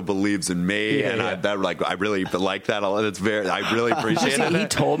also believes in me, Yeah, and yeah. I really like that a lot. I really appreciate See, it. he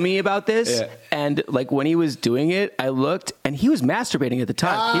told me about this, Yeah. and like when he was doing it, I looked, and he was masturbating at the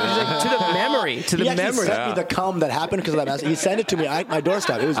time. He was like to the memory. He actually sent me the cum that happened because of that message. He sent it to me at my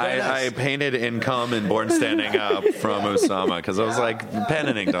doorstep. It was very I nice. painted income and Born Standing Up from Usama because I was like, pen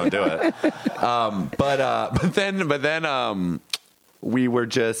and ink don't do it. But then we were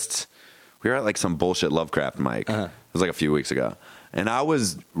at like some bullshit Lovecraft mic. It was like a few weeks ago. And I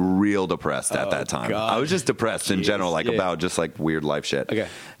was real depressed at that time. God. I was just depressed in general, like Yeah. about just like weird life shit. Okay.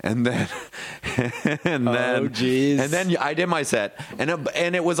 And then, jeez. and then I did my set, and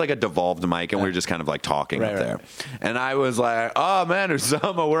it was like a devolved mic, and we were just kind of like talking Right, up right. there. And I was like, "Oh man,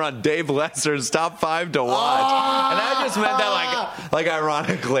 Usama, we're on Dave Lesser's top 5 to watch," and I just meant that like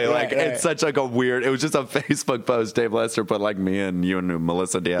ironically, like right. it's such like a weird. It was just a Facebook post Dave Lesser put like me and you and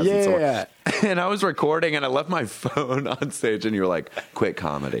Melissa Diaz. And so on. Yeah. And I was recording, and I left my phone on stage, and you were like, "Quit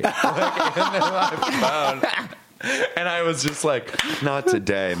comedy." Like, and then my phone. And I was just like, not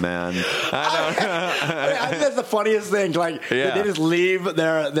today, man. I think that's the funniest thing. Like, Yeah. they just leave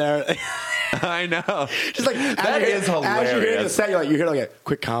their I know. just like, That is As you're hearing the hilarious. set, you hear like a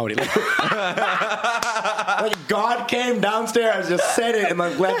quick comedy. Like, like God came downstairs, just said it, and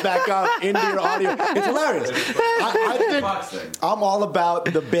like went back up into your audio. It's hilarious. I think I'm all about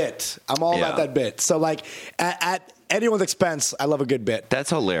the bit. I'm all about Yeah. that bit. So like at anyone's expense, I love a good bit. That's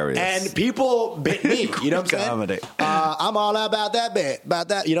hilarious. And people bit me, you know what I'm saying? Comedy. I'm all about that bit, about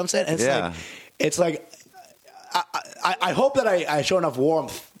that. You know what I'm saying? And Yeah. it's like I hope that I show enough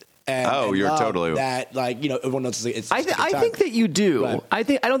warmth. And you're love totally that. Like, you know, everyone knows it's. I just a good think time. that you do. Right. I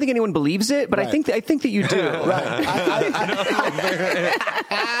don't think anyone believes it, but I Right. think that you do. Right.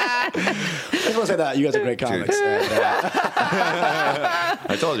 I just want to say that you guys are great comics. And,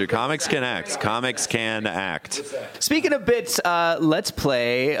 I told you, comics can act. Comics can act. Speaking of bits, let's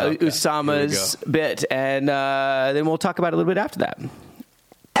play Usama's bit, and then we'll talk about it a little bit after that.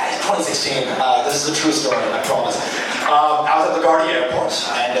 2016, this is a true story, I promise. I was at LaGuardia Airport,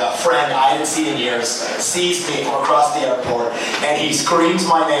 and a friend I hadn't seen in years sees me from across the airport, and he screams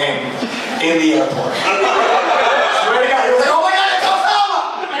my name in the airport. Swear to God, he was like, "Oh my God, it's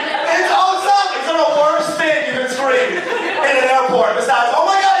Osama! It's Osama!" It's the worst thing you can scream in an airport besides, "Oh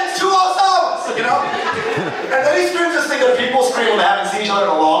my God, it's two Osamas!" You know? And then he screams this thing that people scream when they haven't seen each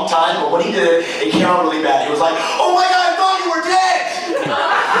other in a long time, but when he did it, it came out really bad. He was like, "Oh my God, I thought you were dead!"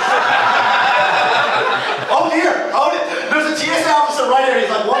 Oh dear, there's a TSA officer right here. He's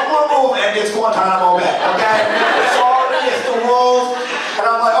like, "One more move and it's Guantanamo Bay, okay? Sorry, it's the rules." And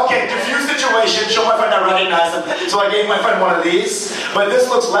I'm like, "Okay, diffuse situation, show my friend I recognize him." So I gave my friend one of these, but this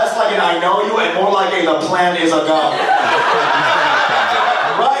looks less like an "I know you" and more like a "the plan is a go."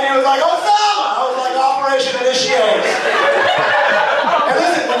 Right? He was like, "Osama!" I was like, "Operation initiated." And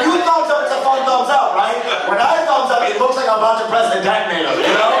listen, when you thumbs up, it's a fun thumbs up, right? When I thumbs up, it looks like I'm about to press the detonator,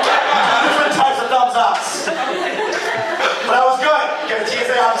 you know? Different types of thumbs ups. But I was good. Get a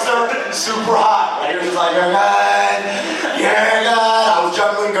TSA officer, super hot. Right? He was just like, "You're good. You're good." I was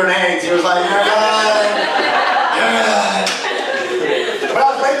juggling grenades. He was like, "You're good. You're good." But I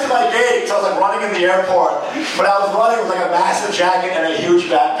was late to my gate, so I was like running in the airport. But I was running with like a massive jacket and a huge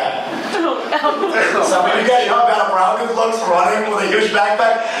backpack. So when you get Adam Brown who looks running with a huge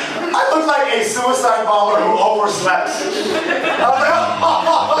backpack, I look like a suicide bomber who overslept. I was like, "Oh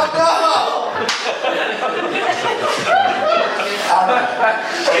no!"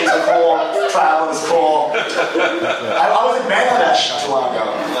 Dates are cool. Travel is cool. I was in Bangladesh not too long ago.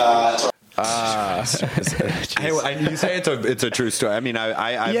 Hey, you say it's a true story. I mean,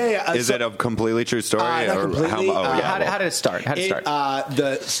 is it a completely true story? Not completely. How did it start?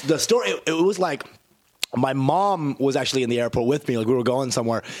 The story, it was like, my mom was actually in the airport with me. Like, we were going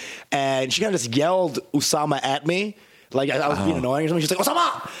somewhere, and she kind of just yelled Usama at me. Like, I was being annoying or something. She's like,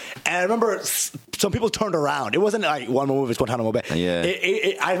 Osama! And I remember some people turned around. It wasn't like one movie, it's Guantanamo Bay.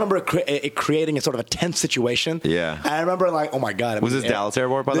 Yeah. I remember it creating a sort of a tense situation. Yeah. And I remember, like, oh my God. Was this Dallas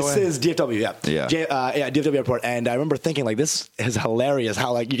Airport, by the way? This is DFW, yeah. Yeah. DFW Airport. And I remember thinking, like, this is hilarious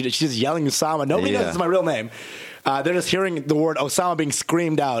how, like, she's just yelling Usama. Nobody knows it's my real name. They're just hearing the word Osama being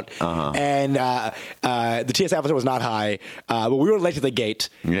screamed out, and the TSA officer was not high, but we were late to the gate.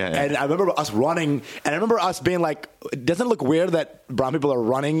 And I remember us running, and I remember us being like, doesn't it look weird that brown people are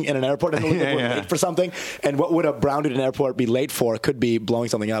running in an airport? Doesn't it look like we're late for something? And what would a brown dude in an airport be late for? Could be blowing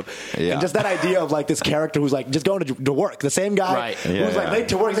something up. And just that idea of like this character who's like just going to work, the same guy who's like late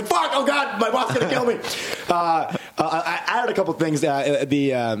to work, he's like, fuck, oh God, my boss is going to kill me. I added a couple things.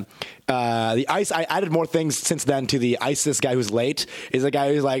 The ICE, I added more things since then to the ISIS guy who's late. Is a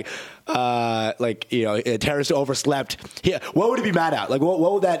guy who's like, a terrorist who overslept. What would he be mad at? Like, what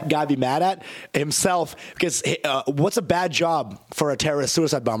would that guy be mad at? Himself. Because what's a bad job for a terrorist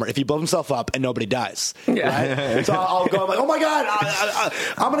suicide bomber if he blows himself up and nobody dies? Right? So I'll go, I'm like, oh my God,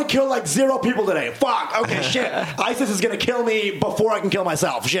 I'm going to kill like 0 people today. Fuck. Okay, shit. ISIS is going to kill me before I can kill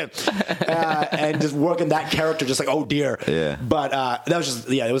myself. Shit. And just working that character, just like, oh dear. Yeah. But that was just,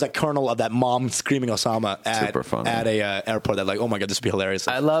 it was that kernel of that mom screaming Osama at a airport that like, oh my God, this would be hilarious.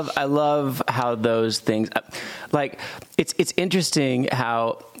 I love how those things, like, it's interesting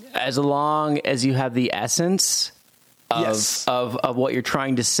how as long as you have the essence of what you're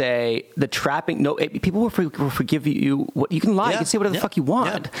trying to say, the trapping, people will forgive you. What you can lie, you can say whatever the fuck you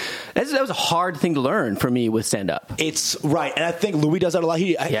want. That was a hard thing to learn for me with stand up. It's right, and I think Louis does that a lot.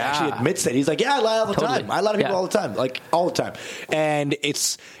 He actually admits it. He's like, I lie all the time. I lie to people all the time, like all the time, and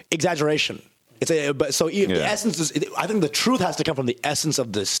it's exaggeration. The essence is, I think the truth has to come from the essence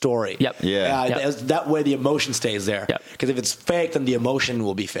of the story. That way the emotion stays there. Because if it's fake, then the emotion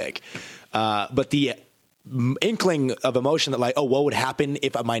will be fake. But the inkling of emotion that like, oh, what would happen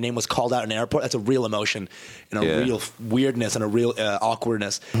if my name was called out in an airport? That's a real emotion and a real weirdness and a real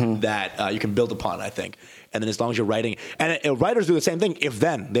awkwardness that you can build upon, I think. And then as long as you're writing, and writers do the same thing.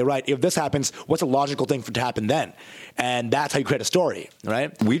 They write, if this happens, what's a logical thing to happen then? And that's how you create a story,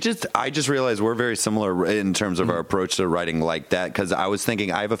 right? I just realized we're very similar in terms of our approach to writing like that. Because I was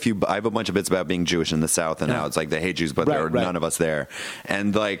thinking, I have a bunch of bits about being Jewish in the South, and how it's like they hate Jews, but there are none of us there.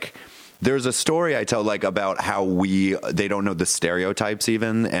 And like, there's a story I tell like about how they don't know the stereotypes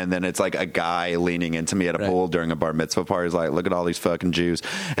even, and then it's like a guy leaning into me at a pool during a bar mitzvah party is like, look at all these fucking Jews,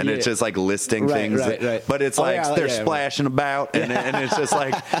 and it's just like listing things, but it's they're splashing about, and it's just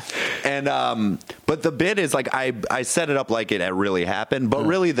like, and but the bit is like I set it up like it really happened, but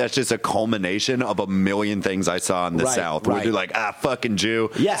really that's just a culmination of a million things I saw in the South. Where they're like, fucking Jew.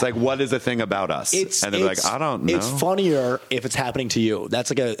 It's like, what is the thing about us? And they're like, I don't know. It's funnier if it's happening to you.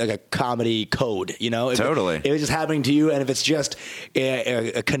 That's like a comedy code, Totally. If it's just happening to you, and if it's just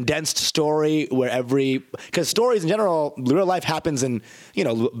a condensed story where because stories in general, real life happens in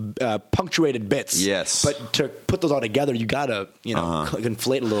punctuated bits. Yes. But to put those all together, you gotta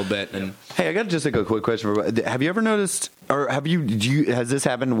conflate a little bit. And hey, I got just a quick question. Have you ever noticed, or has this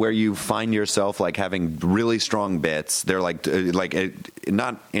happened where you find yourself like having really strong bits? They're like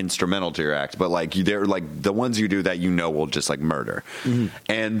not instrumental to your act, but like they're like the ones you do that will just like murder,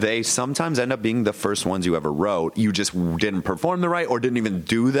 and they sometimes end up being the first ones you ever wrote. You just didn't perform them right, or didn't even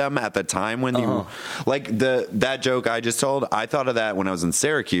do them at the time when you like that joke I just told. I thought of that when I was in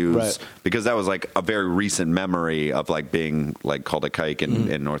Syracuse because that was like a very recent memory of like being like called a kike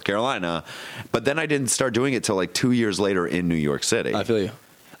in North Carolina, but then I didn't start doing it till like 2 years later in New York City. I feel you.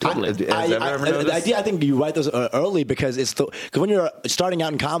 Totally. I think you write those early because because when you're starting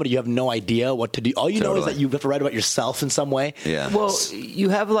out in comedy, you have no idea what to do. All you know is that you have to write about yourself in some way. Yeah. Well, you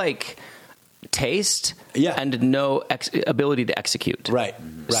have like taste and no ability to execute. Right.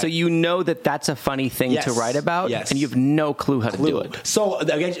 So you know that's a funny thing to write about, and you have no clue how to do it. So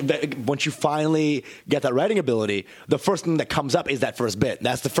again, once you finally get that writing ability, the first thing that comes up is that first bit.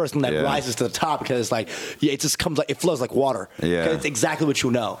 That's the first thing that rises to the top because it's like it just comes like it flows like water. Yeah, it's exactly what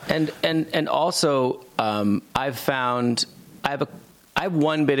you know. And also, I've found I have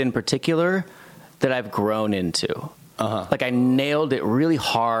one bit in particular that I've grown into. Like I nailed it really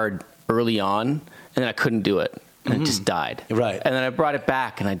hard early on, and then I couldn't do it. and it just died. Right. And then I brought it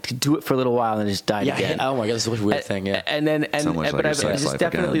back, and I could do it for a little while, and it just died again. Oh my god, this is such a weird thing. Yeah. And then, So much like but your I sex just life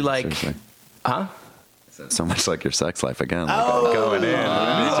definitely again, like, seriously. huh? So much like your sex life again. Like going in.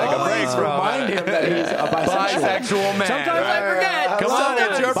 Let me take a break from Remind him that he's a bisexual. bisexual man. Sometimes I forget. Come on,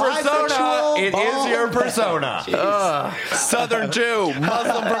 it's your persona. Bisexual, It is your persona. Southern Jew,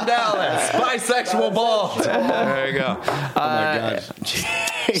 Muslim from Dallas, bisexual bald. There you go. Oh my god.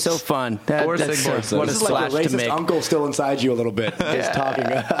 So fun. Forcing That's forces. what a This is like slash the to racist make. uncle still inside you a little bit. Just talking.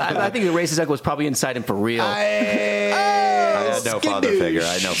 I think the racist uncle was probably inside him for real. I had no father figure.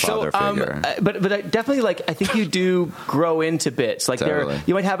 I had no father figure. But I definitely like. I think you do grow into bits. Like Totally.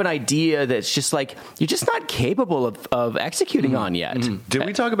 you might have an idea that's just like you're just not capable of executing on yet. Did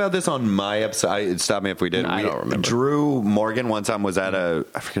we talk about this on my episode? Stop me if we did. I don't remember. Drew Morgan one time was at I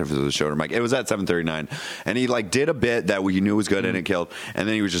forget if it was a show or Mike. It was at 739, and he like did a bit that we knew was good and it killed, and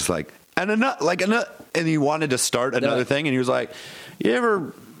then he was just like, and he wanted to start another thing, and he was like, you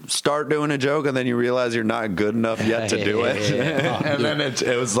ever start doing a joke and then you realize you're not good enough yet to do it, and then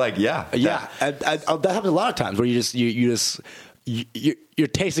it was like, that happens a lot of times where your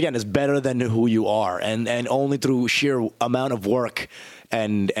taste again is better than who you are, and only through sheer amount of work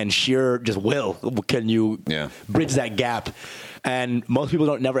and sheer just will can you bridge that gap. And most people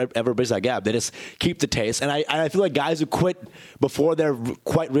don't never ever bridge that gap. They just keep the taste. And I feel like guys who quit before they're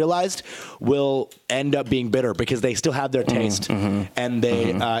quite realized will end up being bitter because they still have their taste and they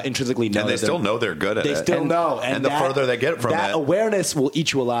intrinsically know. and they still know they're good at they it. still know. And the further they get from that it, awareness will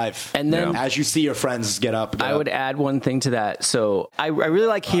eat you alive. And then as you see your friends get up. I would add one thing to that. So I really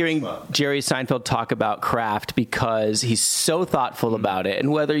like hearing Jerry Seinfeld talk about craft because he's so thoughtful about it.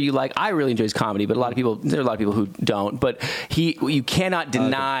 And whether you like, I really enjoy his comedy, but there are a lot of people who don't. But you cannot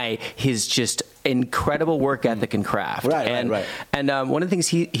deny his just incredible work ethic and craft. Right. And one of the things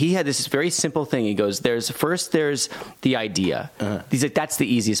he had this very simple thing. He goes, there's the idea. He's like, that's the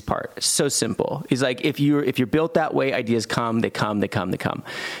easiest part. So simple. He's like, if you're built that way, ideas come. They come.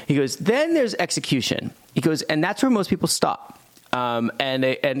 He goes, then there's execution. He goes, and that's where most people stop. And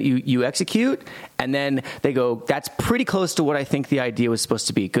you execute, and then they go, that's pretty close to what I think the idea was supposed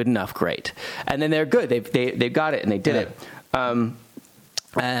to be. Good enough, great. And then they're good. They've got it, and they did it. Then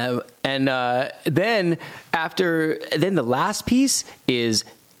the last piece is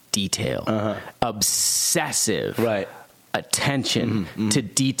detail, obsessive, attention to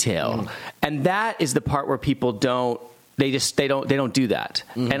detail, and that is the part where people don't. They don't do that,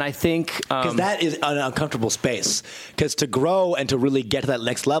 and I think because that is an uncomfortable space. Because to grow and to really get to that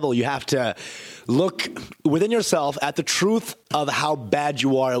next level, you have to look within yourself at the truth of how bad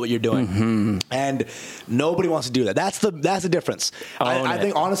you are at what you're doing, and nobody wants to do that. That's the difference. I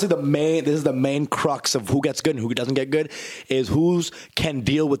think honestly, this is the main crux of who gets good and who doesn't get good is who can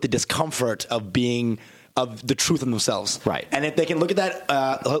deal with the discomfort of being. Of the truth in themselves. Right. And if they can look at that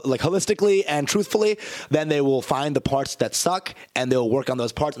like holistically and truthfully, then they will find the parts that suck and they'll work on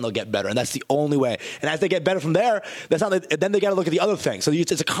those parts and they'll get better. And that's the only way. And as they get better from there, then they got to look at the other things. So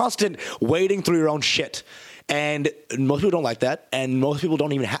it's a constant wading through your own shit. And most people don't like that. And most people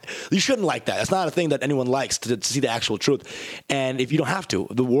don't even you shouldn't like that. That's not a thing that anyone likes to see the actual truth. And if you don't have to,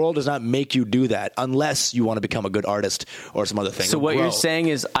 the world does not make you do that unless you want to become a good artist or some other thing. So what you're saying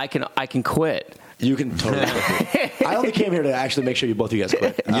is I can quit. You can totally quit. I only came here to actually make sure both of you guys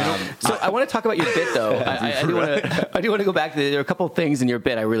quit. So I want to talk about your bit, though. I do want to go back to there are a couple of things in your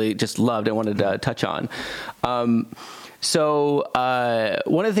bit I really just loved and wanted to touch on. So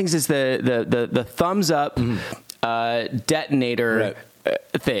one of the things is the thumbs up detonator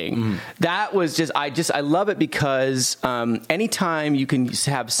thing. That was I love it because anytime you can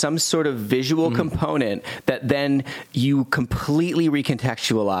have some sort of visual component that then you completely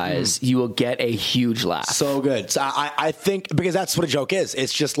recontextualize, you will get a huge laugh. So good. So I think because that's what a joke is.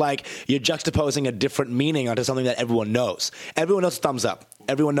 It's just like you're juxtaposing a different meaning onto something that everyone knows. Everyone knows thumbs up.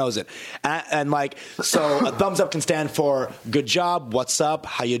 Everyone knows it. And so a thumbs up can stand for good job, what's up,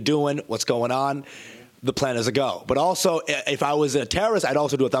 how you doing, what's going on. The plan is a go. But also, if I was a terrorist, I'd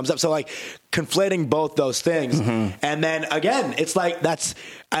also do a thumbs up. So, conflating both those things. And then, again, it's like that's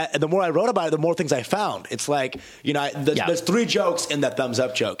the more I wrote about it, the more things I found. It's like, there's 3 jokes in that thumbs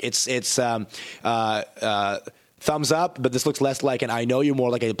up joke. It's thumbs up, but this looks less like an I know you, more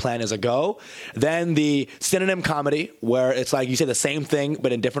like a plan is a go. Then the synonym comedy, where it's like you say the same thing,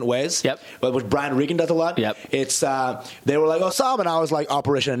 but in different ways. Yep. But which Brian Regan does a lot. Yep. It's, they were like, oh, Sam, and I was like,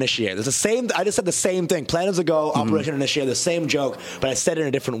 Operation Initiate. It's the same, I just said the same thing. Plan is a go, Operation Initiate, the same joke, but I said it in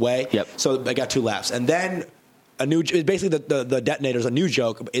a different way. Yep. So I got 2 laughs. And then a new. Basically, the detonator is a new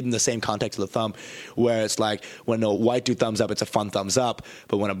joke in the same context of the thumb, where it's like when a white dude thumbs up, it's a fun thumbs up,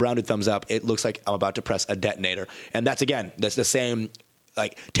 but when a brown dude thumbs up, it looks like I'm about to press a detonator, and that's the same.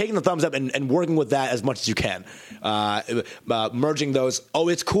 Like taking the thumbs up and working with that as much as you can, merging those. Oh,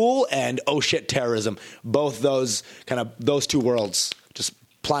 it's cool, and oh shit, terrorism. Both those two worlds, just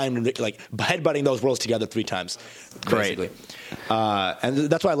plying like headbutting those worlds together 3 times. Basically. And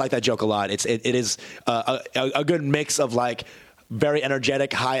that's why I like that joke a lot. It is a good mix of like very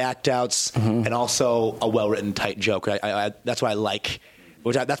energetic high act outs and also a well written tight joke. That's what I like.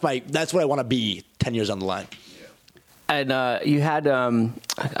 That's what I want to be 10 years on the line. And you had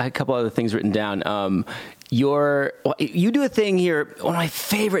a couple other things written down. You do a thing here. One of my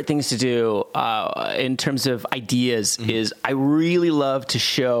favorite things to do in terms of ideas is I really love to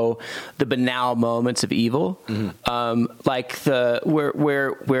show the banal moments of evil, like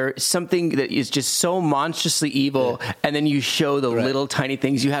where something that is just so monstrously evil, and then you show the little tiny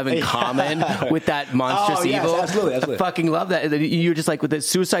things you have in common with that monstrous evil. Yes, absolutely. I fucking love that. You're just like with the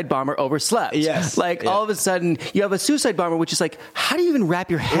suicide bomber overslept. Yes, all of a sudden you have a suicide bomber, which is like, how do you even wrap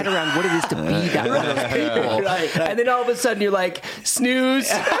your head around what it is to be that one of those people? Right. And then all of a sudden you're like, snooze.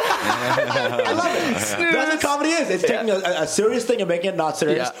 I love it. Snooze. That's what comedy is. It's taking a serious thing and making it not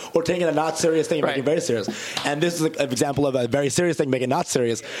serious, or taking a not serious thing and making it very serious. And this is an example of a very serious thing making it not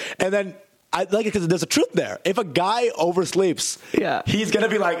serious. And then I like it because there's a truth there. If a guy oversleeps, he's going to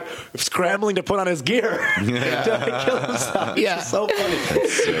be like scrambling to put on his gear to kill himself. Yeah. It's so funny.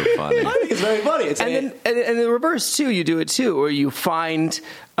 It's so funny. I think it's very funny. And the reverse too, you do it too, where you find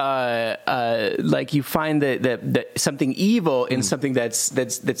that something evil in something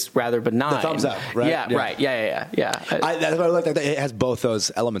that's rather benign. The thumbs up, right? Yeah. Right. Yeah. That's why I like that. It has both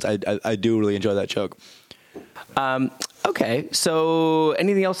those elements. I do really enjoy that joke. Okay, so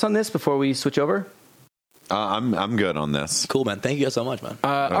anything else on this before we switch over? I'm good on this. Cool, man. Thank you guys so much, man.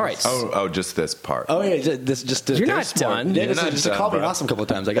 All right. Just this part. Oh yeah, just you're not done. Yeah, just called me awesome a couple of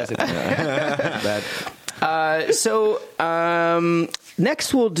times. I guess. Bad. So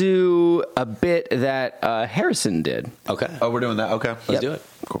next we'll do a bit that Harrison did. Okay. Oh, we're doing that. Okay, let's do it.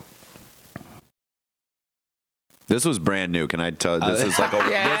 Cool. This was brand new. Can I tell? This is like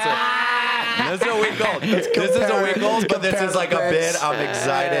This is a week old. But this is like a bit. I'm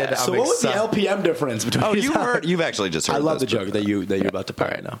excited. So what was the LPM difference between? Oh, you've actually just heard. I love the joke that you're about to play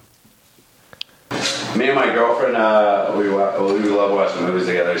right now. Me and my girlfriend, we love watching movies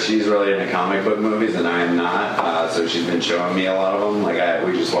together. She's really into comic book movies, and I am not. So she's been showing me a lot of them.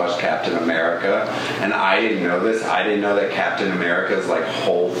 We just watched Captain America, and I didn't know this. I didn't know that Captain America's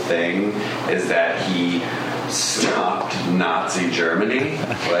whole thing is that he stopped Nazi Germany,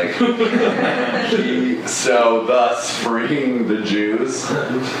 so thus freeing the Jews.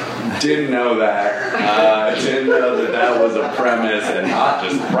 Didn't know that. Didn't know that was a premise and not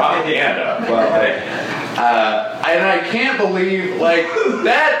just propaganda. But and I can't believe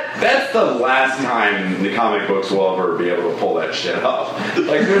that's the last time the comic books will ever be able to pull that shit off.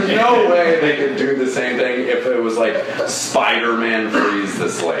 There's no way they could do the same thing if it was Spider-Man frees the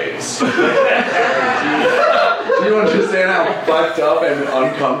slaves. Do you understand how fucked up and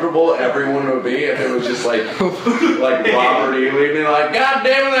uncomfortable everyone would be if it was just like Robert E. Lee being like, God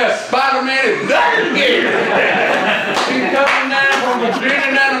damn it, that Spider-Man is back again. He's coming down from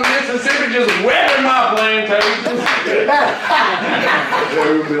Virginia down to Mississippi just webbing my plantation. It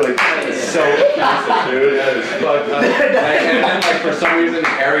would be so offensive, dude. That is fucked up. And then for some reason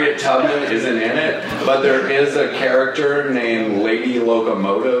Harriet Tubman isn't in it, but there is a character named Lady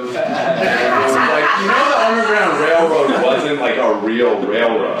Locomotive. And it was the Underground Railroad wasn't a real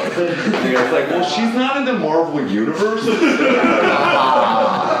railroad. And it's well, she's not in the Marvel Universe.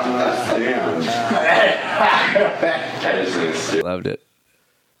 Damn. I just think it's stupid. Loved it.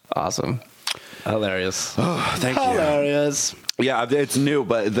 Awesome. Hilarious. Oh, thank you. Hilarious. Yeah, it's new,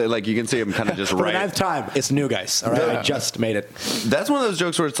 but you can see him kind of just For the 9th time, it's new, guys. All right, I just made it. That's one of those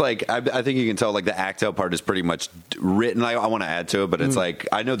jokes where it's I think you can tell the act out part is pretty much written. I want to add to it, but it's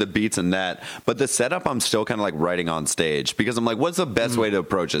I know the beats and that, but the setup I'm still kind of writing on stage because I'm what's the best way to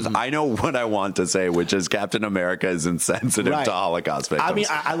approach this? I know what I want to say, which is Captain America is insensitive to Holocaust victims. I mean,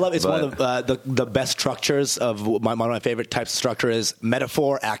 I love it's one of the best structures of one of my favorite types of structure is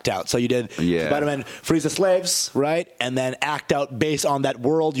metaphor, act out. So you did Spider-Man frees the slaves, right, and then act out based on that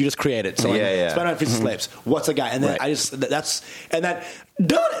world you just created. So Spider-Man frees the slaves. What's a guy? And then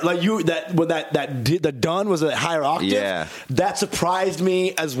the done was a higher octave. Yeah. That surprised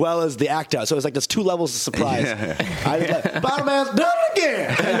me as well as the act out. So it's there's 2 levels of surprise. I was Spider-Man's done again.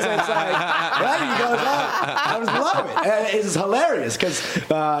 And so it's right? He goes out. I was loving love it. It's hilarious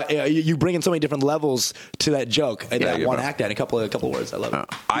because you bring in so many different levels to that joke and that one act in a couple of words. I love it.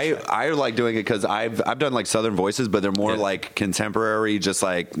 I like doing it because I've done like Southern voices, but they're more like contemporary, just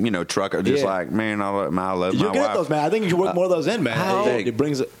like trucker, just like man, I love my wife. You're good at those, man. I think you should work more of those in, man. It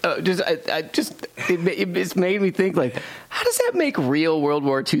brings it. It's made me think like, how does that make real World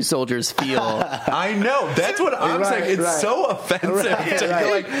War II soldiers feel? I know. That's what I'm saying. It's so offensive.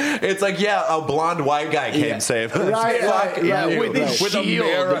 It's like, a blonde white guy came save us. With his shield.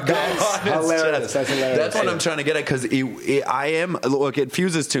 America. That's hilarious. That's hilarious. That's what I'm trying to get at because it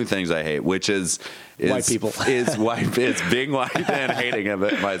fuses two things I hate, which is white people. It's being white and hating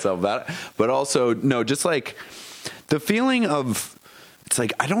myself about it, but also just like the feeling of it's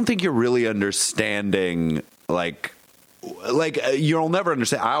like I don't think you're really understanding like you'll never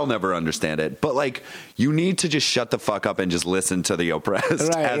understand. I'll never understand it. But like, you need to just shut the fuck up and just listen to the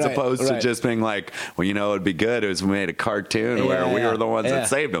oppressed, as opposed to just being like, well, it'd be good if we made a cartoon where we were the ones that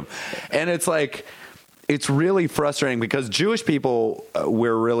saved them. And it's like, it's really frustrating because Jewish people,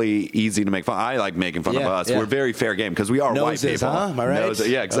 we're really easy to make fun. I like making fun of us. We're very fair game because we are white people. Huh? Am I right?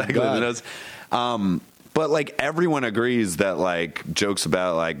 Yeah, exactly. But like everyone agrees that like jokes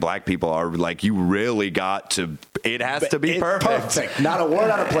about like black people are like you really got to. It has to be perfect. Not a word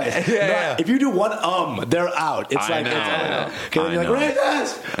out of place. If you do one they're out. It's like you're like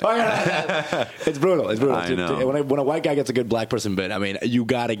racist. It's brutal. It's brutal. I know. When a white guy gets a good black person bit, I mean, you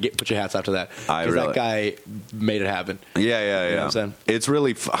got to put your hats off to that because that guy made it happen. Yeah. You know what I'm saying? It's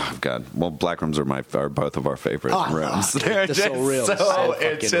really God. Well, black rooms are both of our favorite rooms. They're just so real.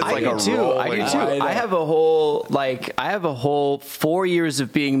 It's just like I do too. I have a whole 4 years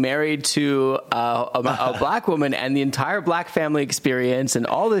of being married to a black woman and the entire black family experience and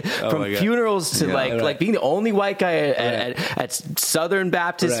all the from funerals to like being the only white guy at Southern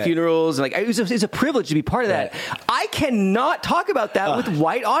Baptist funerals. Like it was a privilege to be part of that. I cannot talk about that with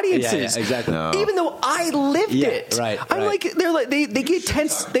white audiences. Exactly. No. Even though I lived it. I'm like they get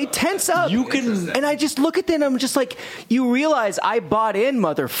tense. They tense up. And I just look at them. I'm just like, you realize I bought in,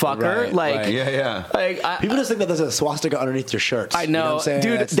 motherfucker. People just think that there's a swastika underneath your shirts. I know, you know what I'm saying?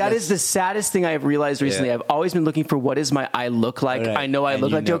 dude. That is the saddest thing I've realized recently. I've always been looking for what is my I look like. I know I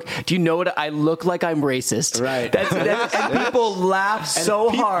look like joke. Do you know what I look like? I'm racist. Right. And people laugh so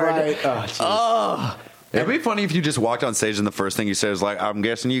hard. It'd be funny if you just walked on stage and the first thing you said is like, "I'm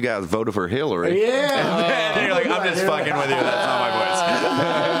guessing you guys voted for Hillary." Yeah. You're like, "I'm just fucking with you. That's not my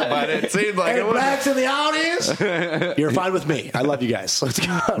voice." But it seemed like it was. Blacks in the audience. You're fine with me. I love you guys. Let's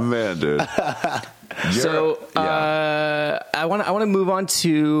go. Man, dude. I want to move on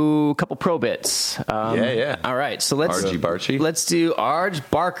to a couple pro bits. All right, so let's do Arj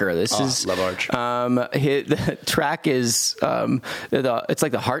Barker. This is love Arj. The track is it's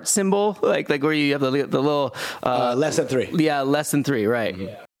like the heart symbol, like where you have the little less than 3. Yeah, less than 3. Right.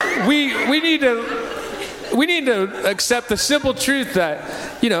 Mm-hmm. We need to accept the simple truth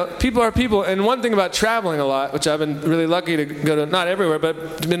that, people are people. And one thing about traveling a lot, which I've been really lucky to go to, not everywhere,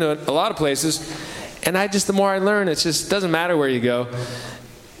 but been to a lot of places. And the more I learn, it just doesn't matter where you go.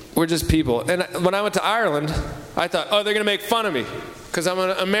 We're just people. And when I went to Ireland, I thought, they're going to make fun of me because I'm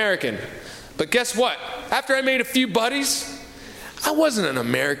an American. But guess what? After I made a few buddies, I wasn't an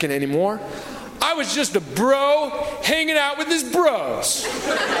American anymore. I was just a bro hanging out with his bros.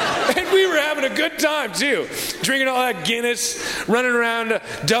 And we were having a good time, too. Drinking all that Guinness, running around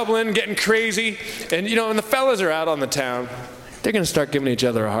Dublin, getting crazy. And, when the fellas are out on the town, they're going to start giving each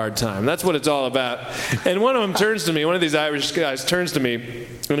other a hard time. That's what it's all about. And one of them turns to me, one of these Irish guys turns to me,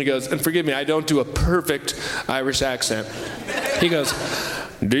 and he goes, and forgive me, I don't do a perfect Irish accent. He goes,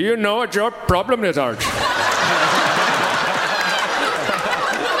 "Do you know what your problem is, Arch?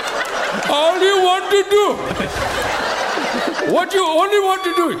 All you want to do, what you only want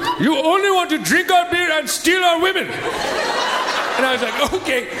to do, you only want to drink our beer and steal our women." And I was like,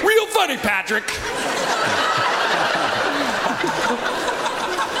 okay, real funny, Patrick.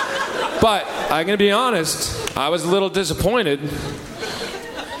 But I'm going to be honest, I was a little disappointed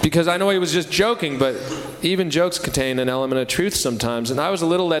because I know he was just joking, but even jokes contain an element of truth sometimes. And I was a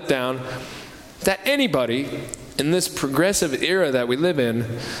little let down that anybody in this progressive era that we live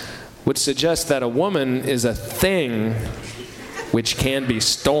in would suggest that a woman is a thing which can be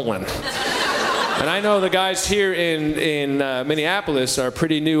stolen. And I know the guys here in Minneapolis are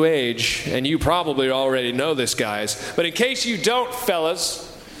pretty new age, and you probably already know this, guys. But in case you don't, fellas,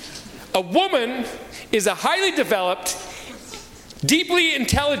 a woman is a highly developed, deeply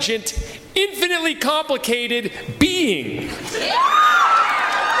intelligent, infinitely complicated being.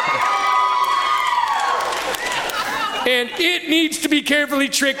 And it needs to be carefully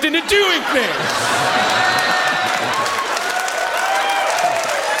tricked into doing things.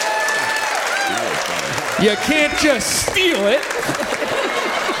 You can't just steal it.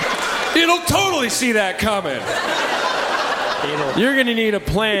 It'll totally see that coming. You're going to need a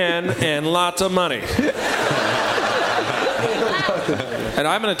plan and lots of money. And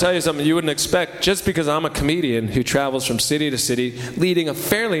I'm going to tell you something you wouldn't expect. Just because I'm a comedian who travels from city to city, leading a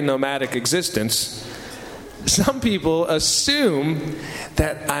fairly nomadic existence, some people assume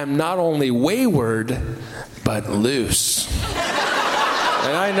that I'm not only wayward, but loose.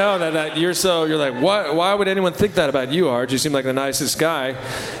 And I know that you're like, what? Why would anyone think that about you, Arj? You seem like the nicest guy.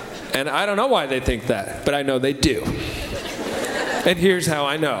 And I don't know why they think that, but I know they do. And here's how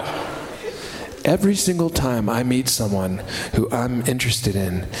I know. Every single time I meet someone who I'm interested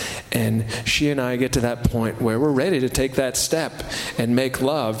in, and she and I get to that point where we're ready to take that step and make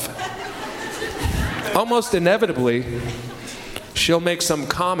love, almost inevitably, she'll make some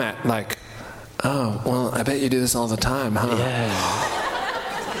comment like, "Oh, well, I bet you do this all the time, huh?" Yeah.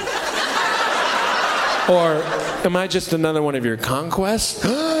 Or, "Am I just another one of your conquests?"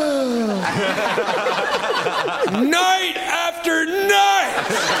 Night after night!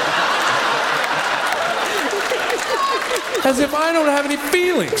 As if I don't have any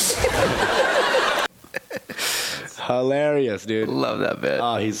feelings. Hilarious, dude. Love that bit.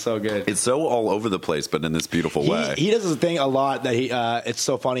 Oh, he's so good. It's so all over the place, but in this beautiful way. He does this thing a lot that it's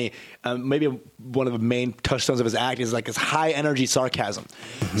so funny. Maybe one of the main touchstones of his acting is like his high energy sarcasm.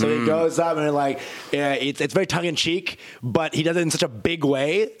 Mm-hmm. So he goes up and it's very tongue in cheek, but he does it in such a big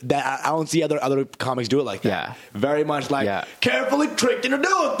way that I don't see other comics do it like that. Yeah. Very much like carefully tricked into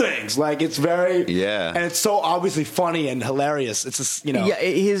doing things. Like it's very and it's so obviously funny and hilarious. It's just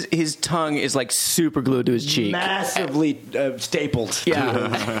his tongue is like super glued to his cheek, massively stapled.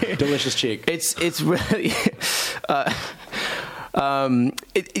 Yeah, to delicious cheek. It's really.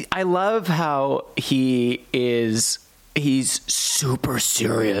 I love how he's super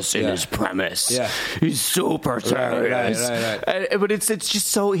serious in his premise. Yeah. He's super serious. Right. But it's just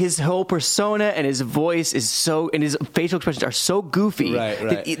so, his whole persona and his voice is so, and his facial expressions are so goofy.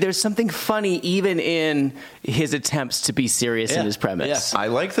 Right. There's something funny even in his attempts to be serious in his premise. Yeah. I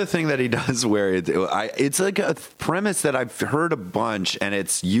like the thing that he does where it's like a premise that I've heard a bunch and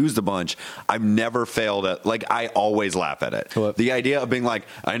it's used a bunch. I've never failed at, like, I always laugh at it. What? The idea of being like,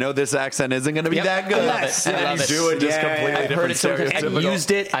 I know this accent isn't going to be that good. And you do it just completely I've heard it so much. I've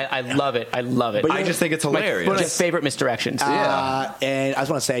used it. I love it. I love it. But I just think it's hilarious. One of my favorite misdirections. And I just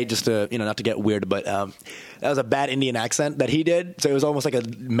want to say, just to, not to get weird, but that was a bad Indian accent that he did. So it was almost like a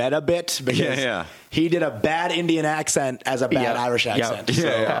meta bit because he did a bad Indian accent as a bad Irish accent. I'm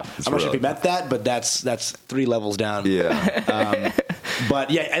not sure if he meant that, but that's 3 levels down.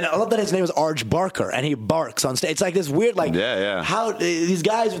 But and I love that his name is Arj Barker, and he barks on stage. It's like this weird, like, how these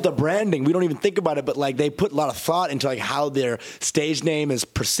guys with the branding, we don't even think about it, but like they put a lot of thought into like how their stage name is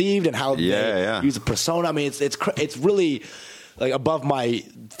perceived and how they use a persona. I mean, it's really like above my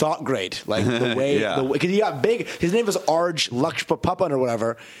thought grade, like the way because he got big. His name was Arj Lakshmapapan or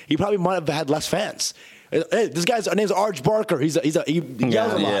whatever. He probably might have had less fans. Hey, this guy's name's Arj Barker. He yells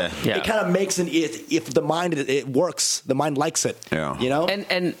a lot. It kind of makes if the mind it works, the mind likes it.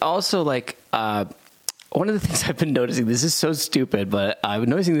 And also like. One of the things I've been noticing, this is so stupid, but I've been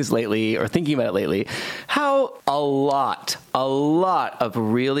noticing this lately, or thinking about it lately, how a lot of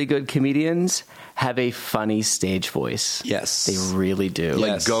really good comedians have a funny stage voice. Yes. They really do.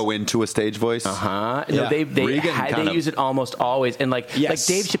 Like go into a stage voice? Uh-huh. No, they use it almost always. And like Dave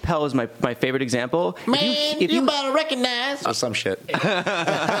Chappelle is my favorite example. Man, you better recognize. Or some shit. That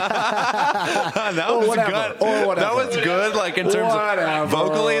was good. That was good, like in terms of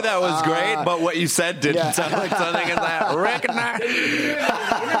vocally, that was great, but what you said didn't sound like something in that. Recognize.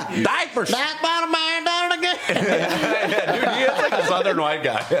 Diapers. That bottom man done it again. Dude, he is like a southern white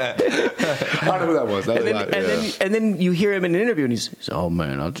guy. I don't know who that was. And then you hear him in an interview, and he's oh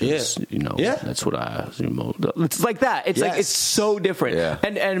man, I'll just that's what I. It's like that. It's like it's so different. Yeah.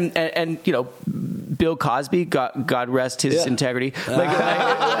 And Bill Cosby, God rest his integrity. God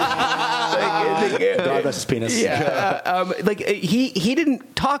rest his penis. He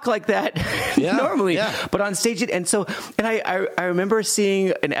didn't talk like that normally, but on stage I remember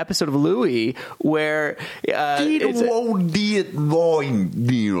seeing an episode of Louis where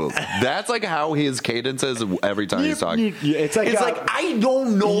that's like how his cadence is every time he's talking. It's like I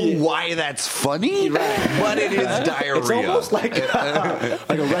don't know why that's funny, but it is diarrhea. It's almost like a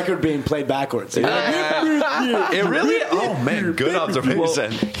record record being played backwards. It really. Oh man, good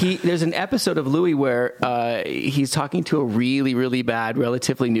observation. There's an episode of Louis where he's talking to a really, really bad,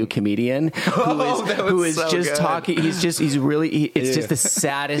 relatively new comedian who is just talking. It's just the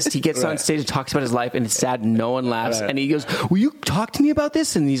saddest. He gets on stage and talks about his life, and it's sad. And no one laughs, and he goes, "Will you talk to me about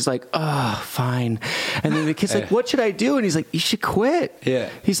this?" And he's like, "Oh, fine." And then the kid's like, "What should I do?" And he's like, "You should quit." Yeah.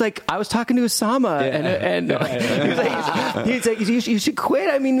 He's like, "I was talking to Osama, and he's like, you should quit.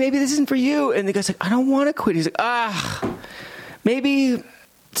 I mean, maybe this isn't for you." And the guy's like, "I don't want to quit." He's like, maybe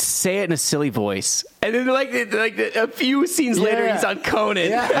say it in a silly voice." And then like a few scenes later, he's on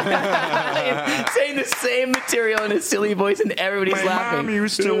Conan saying the same material in a silly voice, and everybody's laughing. Mom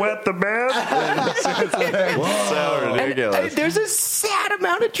used to wet the bed. It's so ridiculous. And there's a sad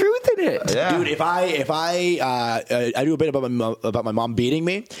amount of truth in it. Yeah. Dude, if I do a bit about my mom beating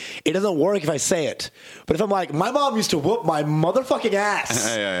me, it doesn't work if I say it. But if I'm like, my mom used to whoop my motherfucking ass.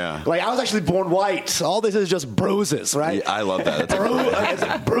 Yeah. Like, I was actually born white. All this is just bruises, right? Yeah, I love that. That's It's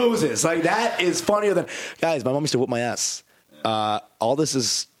like bruises. Like, that is funnier than, guys, my mom used to whoop my ass. All this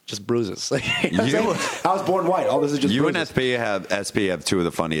is just bruises. Like, you know what I'm saying? I was born white. All this is just you bruises. and SP have two of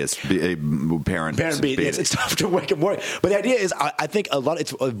the funniest parent beat. It's tough to wake him work. But the idea is, I think a lot,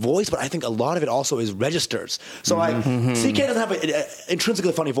 it's a voice, but I think a lot of it also is registers. So CK doesn't have an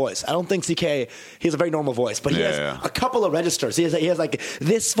intrinsically funny voice. I don't think CK, he has a very normal voice, but he has a couple of registers. He has like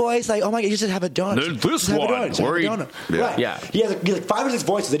this voice, like, oh my God, you just have a donut. This one. Right. Yeah. He has like 5 or 6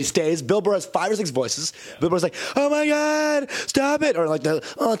 voices that he stays. Bill Burr has 5 or 6 voices. Bill Burr's like, oh my God, stop it. Or like,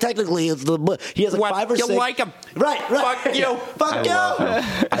 technically, it's the. He has like 5 or 6. You like him. Right. Fuck you. Fuck you.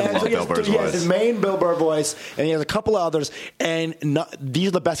 I love Bill Burr's he has voice. his main Bill Burr voice, and he has a couple of others, and these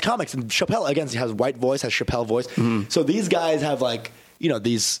are the best comics. And Chappelle, again, he has white voice, has Chappelle voice. So these guys have like,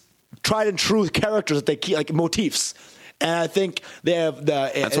 these tried and true characters that they keep, like motifs. And I think they have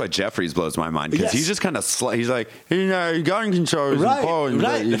the. That's why Jeffries blows my mind, because Yes. he's just kind of he's like, gun control is important.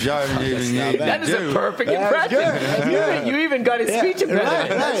 Right. That is a perfect impression. You even got his speech impediment.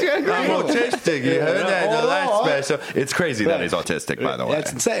 That's great. I'm autistic. You heard that in the last special. It's crazy that he's autistic, by the way.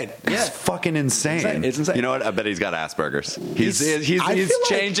 That's insane. It's fucking insane. It's insane. You know what? I bet he's got Asperger's. He's I feel like-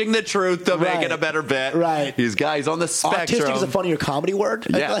 changing the truth to make it a better bit. Right. He's on the spectrum. Autistic is a funnier comedy word.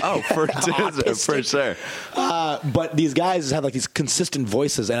 Yeah. For sure. But these guys have like these consistent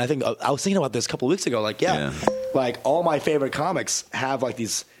voices, and I think I was thinking about this a couple of weeks ago. Like, like all my favorite comics have like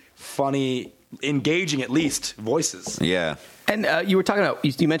these funny, engaging at least voices. Yeah. And you were talking about,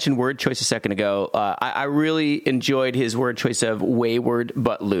 you mentioned word choice a second ago. I really enjoyed his word choice of wayward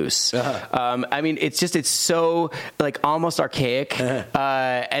but loose. I mean, it's so like almost archaic,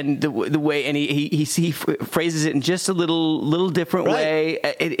 and the way, and he phrases it in just a little different way.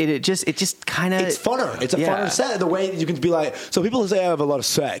 It just kind of, it's funner. It's a funner set. The way you can be like, so people say I have a lot of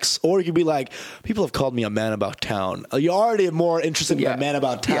sex, or you can be like, people have called me a man about town. You're already more interested in a man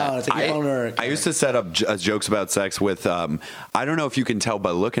about town. Yeah. It's like funner. I used to set up jokes about sex with. I don't know if you can tell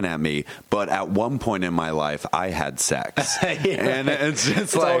by looking at me, but at one point in my life, I had sex, and it's just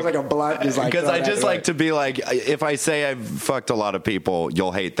it's always like a blunt. Because I just like to be like, if I say I've fucked a lot of people,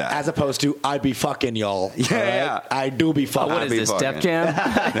 you'll hate that. As opposed to, I be fucking y'all. Yeah. I do be fucking. what is this, Def Jam?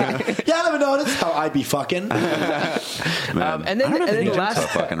 Yeah, I never noticed how I be fucking. And then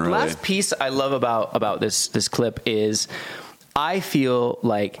the last piece I love about this clip is, I feel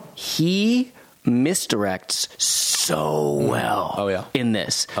like he misdirects so well in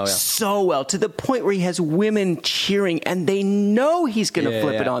this. So well, to the point where he has women cheering and they know he's going to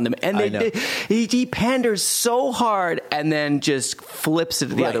flip it on them. And he panders so hard and then just flips it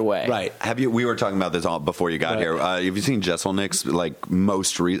the other way. Right. We were talking about this all before you got here. Have you seen Jesselnick's like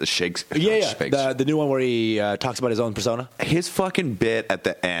most shakes? The new one where he talks about his own persona. His fucking bit at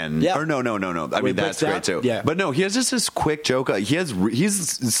the end. Yeah. Or no. I mean, that's great too. Yeah. But no, he has just this quick joke.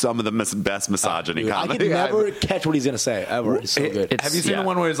 He's some of the best misogyny I comedy. can never catch what he's going to say ever. It's so good. Have you seen the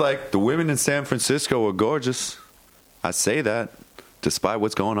one where he's like, the women in San Francisco are gorgeous? I say that despite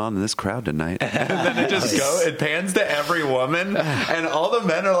what's going on in this crowd tonight. And then it pans to every woman, and all the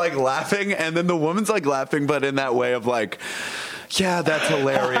men are like laughing, and then the woman's like laughing, but in that way of like, yeah, that's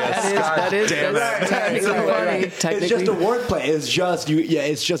hilarious. That is technically funny. It's just a wordplay.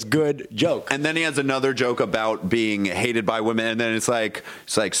 It's just good joke. And then he has another joke about being hated by women, and then it's like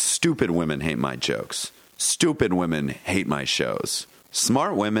stupid women hate my jokes. Stupid women hate my shows.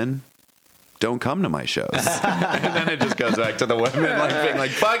 Smart women don't come to my shows. And then it just goes back to the women like being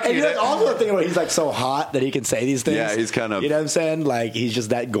like, fuck And you. there's also the thing where he's like so hot that he can say these things. Yeah, he's kind of, you know what I'm saying? Like he's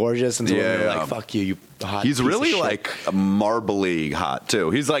just that gorgeous, and so women are like, fuck you, you hot. He's piece really of shit. like marbly hot too.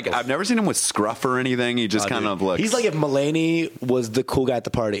 He's like, I've never seen him with scruff or anything. He just kind of looks. He's like if Mulaney was the cool guy at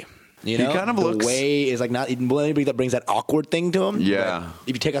the party. You know, he kind of the looks. way is like not anybody that brings that awkward thing to him. Yeah. But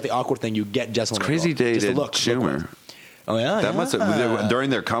if you take out the awkward thing, you get Jess. It's crazy dated Schumer. Oh yeah, that must have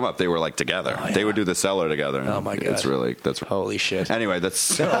during their come up they were like together. Oh, yeah. They would do the cellar together. Oh my god, that's holy shit. Anyway,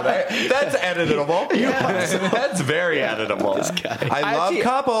 that's editable. That's very editable. This guy. I love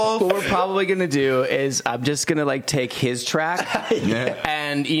couples. What we're probably gonna do is I'm just gonna like take his track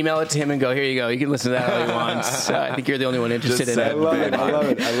and email it to him and go, here you go. You can listen to that all you want. I think you're the only one interested in it. I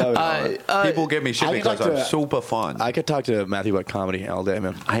love it. People give me shit I because could talk I'm to- super fun. I could talk to Matthew about comedy all day,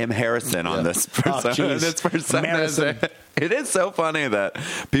 man. I am Harrison on this persona. jeez. This persona. Harrison. It is so funny that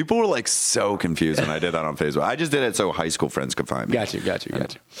people were like so confused when I did that on Facebook. I just did it so high school friends could find me. Got you.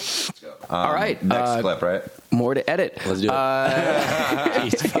 All right. Next clip, right? More to edit. Let's do it.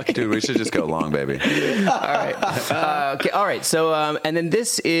 Jeez, dude, we should just go long, baby. All right. Okay. All right. So, and then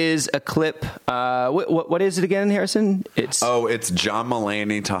this is a clip. What is it again, Harrison? It's John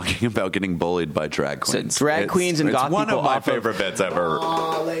Mulaney talking about getting bullied by drag queens. drag queens and goth It's one people of my off of- favorite bits ever.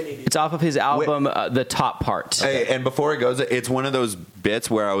 It's off of his album, The Top Part. Hey, and before it goes, it's one of those bits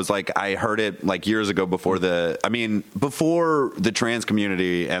where I was like, I heard it like years ago before the trans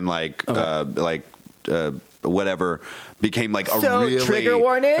community and whatever became like a really trigger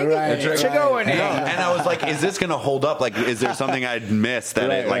warning. Trigger warning. No, and I was like, is this going to hold up? Like, is there something I'd missed that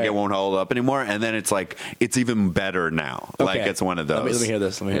it won't hold up anymore? And then it's like, it's even better now. Okay. Like, it's one of those. Let me hear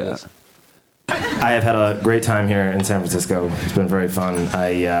this. I have had a great time here in San Francisco. It's been very fun.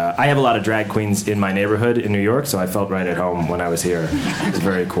 I have a lot of drag queens in my neighborhood in New York, so I felt right at home when I was here. It's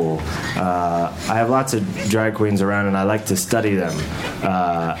very cool. I have lots of drag queens around, and I like to study them.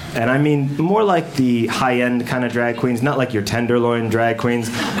 And I mean more like the high-end kind of drag queens, not like your tenderloin drag queens,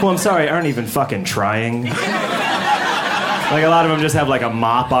 who, I'm sorry, aren't even fucking trying. Like a lot of them just have like a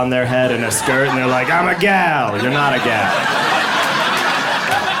mop on their head and a skirt, and they're like, I'm a gal. You're not a gal.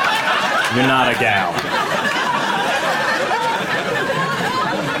 You're not a gal.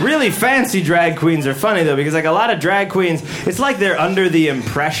 Really fancy drag queens are funny, though, because like a lot of drag queens, it's like they're under the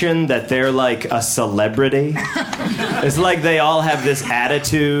impression that they're like a celebrity. It's like they all have this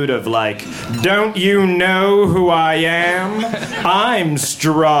attitude of like, don't you know who I am? I'm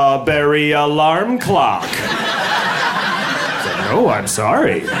Strawberry Alarm Clock. It's like, no, I'm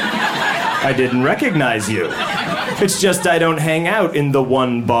sorry. I didn't recognize you. It's just I don't hang out in the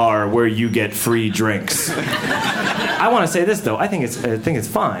one bar where you get free drinks. I want to say this though. I think it's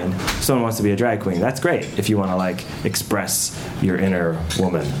fine. If someone wants to be a drag queen, that's great. If you want to like express your inner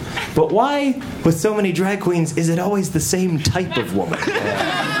woman. But why, with so many drag queens, is it always the same type of woman?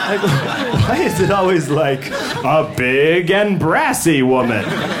 Like, why is it always like a big and brassy woman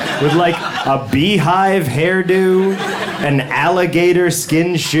with like a beehive hairdo and alligator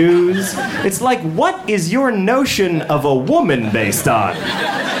skin shoes? It's like, what is your notion of a woman based on?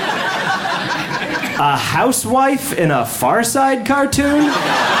 A housewife in a Far Side cartoon?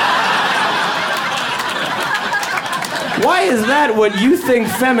 Why is that what you think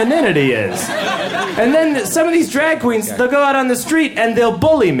femininity is? And then some of these drag queens, they'll go out on the street and they'll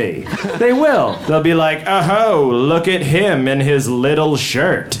bully me. They will. They'll be like, oh, look at him in his little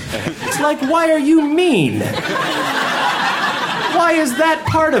shirt. It's like, why are you mean? Why is that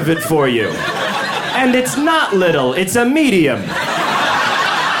part of it for you? And it's not little, it's a medium.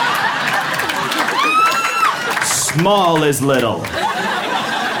 Small is little.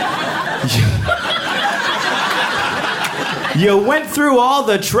 You went through all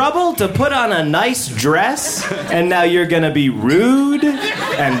the trouble to put on a nice dress, and now you're gonna be rude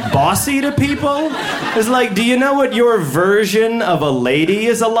and bossy to people? It's like, do you know what your version of a lady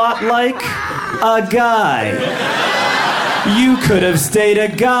is a lot like? A guy. You could have stayed a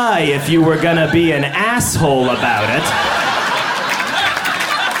guy if you were gonna be an asshole about it.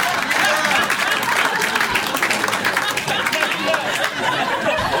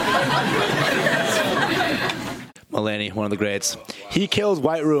 Mulaney, one of the greats. He kills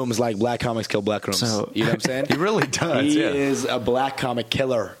white rooms like black comics kill black rooms. So- You know what I'm saying? He really does. He yeah. is a black comic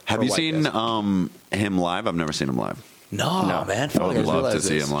killer. Have for you white seen guys. him live? I've never seen him live. No, man. I would love to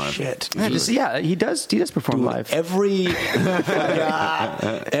see him live. Shit. He does perform live. He's only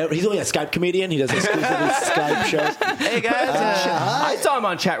a Skype comedian. He does exclusively Skype shows. Hey guys, Hi, saw him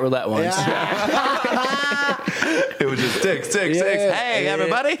on Chat Roulette once. It was just Dick. Hey,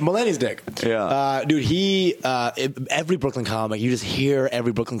 everybody. Mulaney's Dick. Yeah. Dude, every Brooklyn comic, you just hear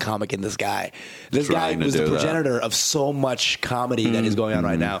every Brooklyn comic in this guy. This guy was the progenitor of so much comedy that is going on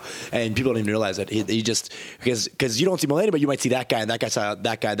right now. And people don't even realize it. He just, because you don't see Mulaney, but you might see that guy, and that guy saw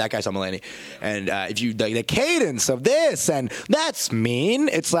Mulaney. And if you, the cadence of this, and that's mean,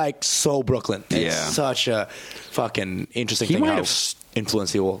 it's like so Brooklyn. It's such a fucking interesting thing. How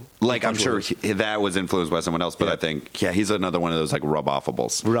influential. Like, I'm sure that was influenced by someone else, but I think, he's another one of those, like,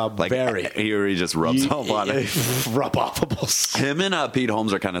 rub-offables. He just rubs off on it. Rub-offables. Him and Pete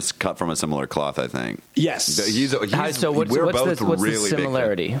Holmes are kind of cut from a similar cloth, I think. Yes. So what's the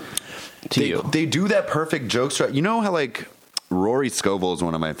similarity to you? They do that perfect joke structure. You know how, like, Rory Scovel is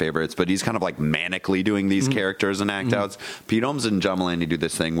one of my favorites, but he's kind of like manically doing these characters and act outs. Pete Holmes and John Mulaney do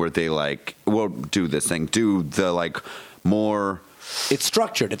this thing where they do the like more. It's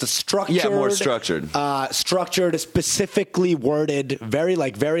structured. It's a structured. Yeah, more structured. Structured, specifically worded, very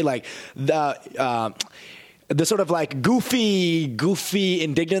like the sort of like goofy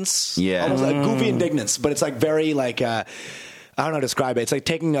indignance. Yeah, almost like goofy indignance, but it's like very like I don't know how to describe it. It's like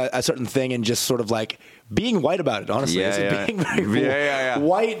taking a certain thing and just sort of like being white about it, honestly. Being very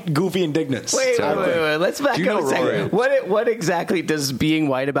white, goofy indignance. Wait. Let's back up a second. What exactly does being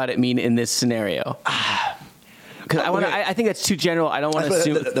white about it mean in this scenario? Because I think that's too general. I don't want to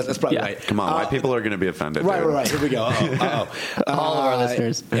assume. That's probably right. Come on, white people are going to be offended. Right. Here we go. All of our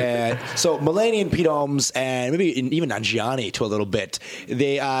listeners. So Mulaney and Pete Holmes, and maybe even Nanjiani to a little bit,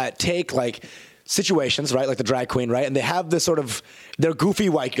 they take like situations, right, like the drag queen, right, and they have this sort of, they're goofy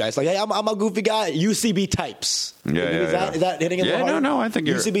white guys, like, hey, I'm a goofy guy, UCB types. Is that hitting it? No, I think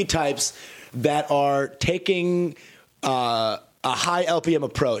UCB types that are taking a high LPM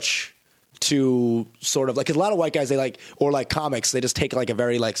approach to sort of like, cause a lot of white guys, they like, or like comics, they just take like a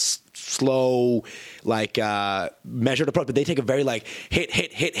very like slow, like measured approach, but they take a very like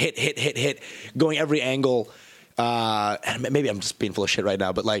hit, going every angle. And maybe I'm just being full of shit right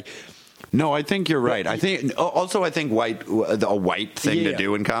now, but like, no, I think you're right. I think a white thing to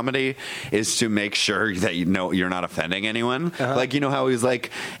do in comedy is to make sure that you're not offending anyone. Like, you know how he's like,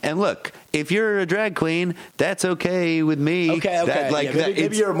 and look, if you're a drag queen, that's okay with me. Okay.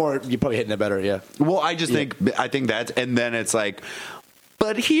 Maybe you're probably hitting it better. Yeah. Well, I think that's, and then it's like,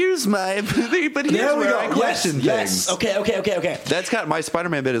 but here's where I question things. Yes. Okay. That's kind of, my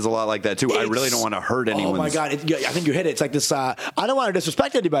Spider-Man bit is a lot like that too. I really don't want to hurt anyone. Oh my God. I think you hit it. It's like this, I don't want to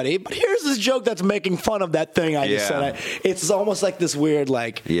disrespect anybody, but here's this joke that's making fun of that thing I just said. It's almost like this weird,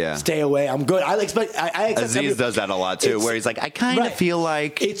 like, stay away. I'm good. I accept Aziz does that a lot too, where he's like, I kind of feel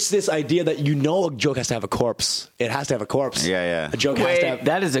like. It's this idea that a joke has to have a corpse. It has to have a corpse. Yeah. A joke has to have.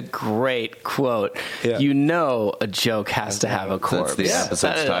 That is a great quote. Yeah. A joke has to have a corpse. That's the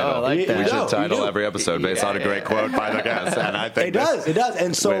episode's title. Like that. We should title every episode based on a great quote by the guest, and I think it does.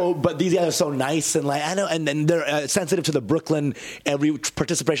 And so, but these guys are so nice and like, I know, and then they're sensitive to the Brooklyn every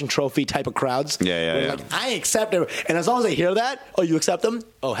participation trophy type of crowds. Yeah. Like, I accept it, and as long as they hear that, you accept them.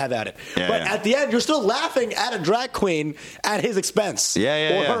 Have at it. But at the end, you're still laughing at a drag queen at his expense. Or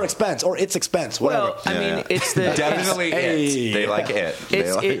her expense, or its expense. Whatever. Well, I mean, it's the definitely it. They like it.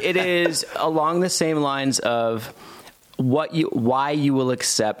 It is along the same lines of why you will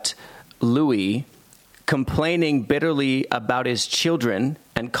accept Louis complaining bitterly about his children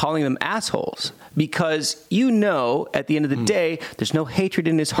and calling them assholes, because at the end of the day, there's no hatred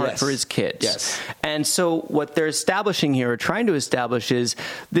in his heart for his kids. Yes. And so what they're establishing here, or trying to establish, is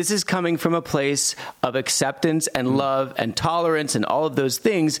this is coming from a place of acceptance and love and tolerance and all of those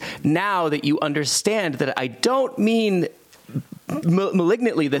things. Now that you understand that I don't mean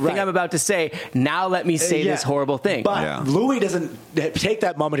malignantly the thing I'm about to say, now let me say this horrible thing. But Louis doesn't take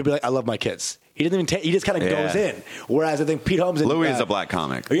that moment to be like, I love my kids. He doesn't even he just kind of goes in. Whereas I think Pete Holmes and Louis is a black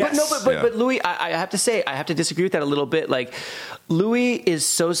comic. Yes. But Louis, I have to say, I have to disagree with that a little bit. Like, Louis is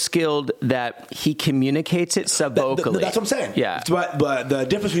so skilled that he communicates it subvocally. That's what I'm saying. Yeah. But the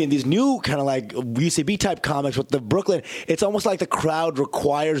difference between these new kind of like UCB type comics with the Brooklyn, it's almost like the crowd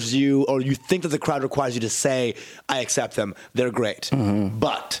requires you, or you think that the crowd requires you to say, I accept them. They're great. Mm-hmm.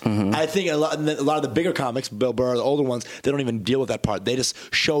 But I think a lot of the bigger comics, Bill Burr, the older ones, they don't even deal with that part. They just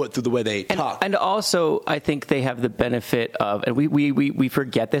show it through the way they talk. And also, I think they have the benefit of, and we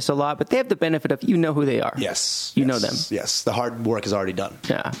forget this a lot, but they have the benefit of, who they are. Yes. You know them. Yes. The hard work is already done.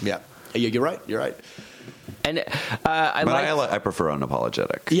 Yeah. You're right. And I prefer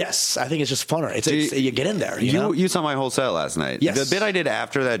unapologetic. Yes, I think it's just funner. You get in there. You saw my whole set last night. Yes. The bit I did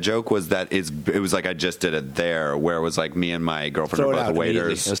after that joke was that it was like I just did it there, where it was like me and my girlfriend were both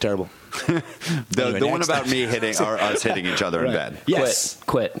waiters. It was terrible. The one about me hitting or us hitting each other in bed. Yes.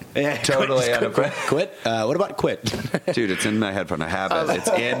 Quit. Yeah, Totally quit. What about quit? Dude, it's in my headphone. I have it. It's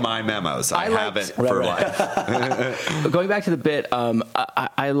in my memos. I have it for life. Going back to the bit,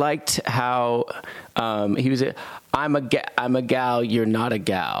 I liked how he was. I'm a gal. You're not a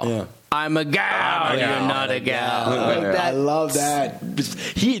gal. Yeah. I'm a gal. You're not a gal. I love that.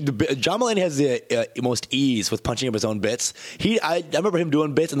 John Mulaney has the most ease with punching up his own bits. I remember him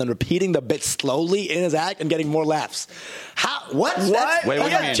doing bits and then repeating the bits slowly in his act and getting more laughs. What? Wait, what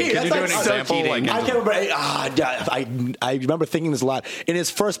do you mean? Can you do an example? I can't remember. I remember thinking this a lot. In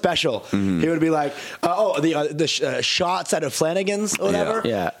his first special, he would be like, the shots at a Flanagan's or whatever.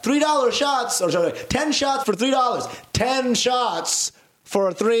 Yeah. $3 shots. Or sorry, 10 shots for $3. 10 shots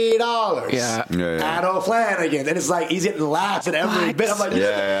for $3. Yeah. At O'Flanagan. And it's like he's getting laughs at every bit. I'm like,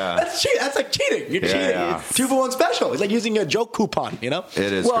 that's cheating. That's like cheating. You're cheating. Yeah. 2 for 1 special. It's like using a joke coupon, you know?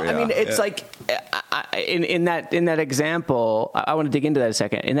 It is. Well, I mean, it's like in that example, I want to dig into that a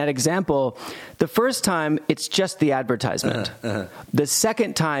second. In that example, the first time it's just the advertisement. The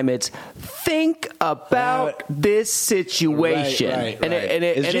second time it's think about this situation. Right. And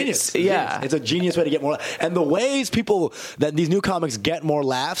it's genius. It's a genius way to get more. And the ways that these new comics get more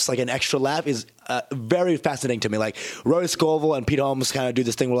laughs, like an extra laugh, is very fascinating to me. Like Roy Scovel and Pete Holmes kind of do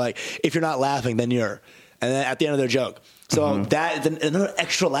this thing where, like, if you're not laughing, then you're. And then at the end of their joke. So that is another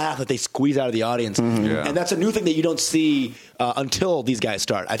extra laugh that they squeeze out of the audience. And that's a new thing that you don't see until these guys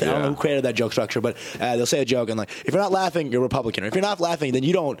start. I don't know who created that joke structure, but they'll say a joke and, like, if you're not laughing, you're Republican. Or if you're not laughing, then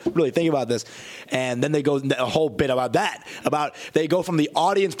you don't really think about this. And then they go a whole bit about that. They go from the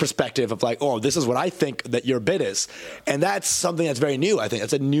audience perspective of, like, oh, this is what I think that your bit is. And that's something that's very new, I think.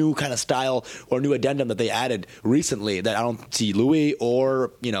 That's a new kind of style or new addendum that they added recently that I don't see Louis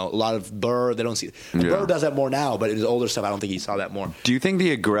or, a lot of Burr. They don't see. Burr does that more now, but in his older stuff, I don't think he saw that more. Do you think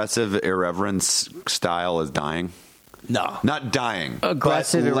the aggressive irreverence style is dying? No. Not dying.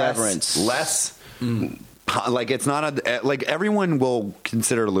 Aggressive irreverence. Less. Like, it's not like everyone will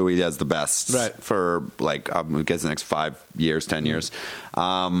consider Louis as the best for, like, I guess the next 5 years, 10 years.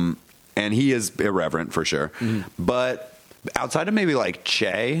 And he is irreverent for sure. But outside of maybe like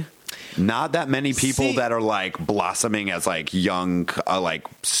Che, not that many people that are, like, blossoming as, like, young, like,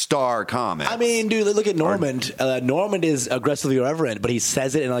 star comics. I mean, dude, look at Normand. Normand is aggressively irreverent, but he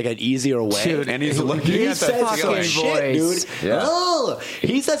says it in, like, an easier way. Dude, and he's looking at says some shit, dude. Yeah. Oh,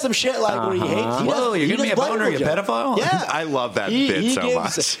 he says some shit like where he hates. Whoa, you're giving me a boner, you pedophile? Yeah, I love that bit so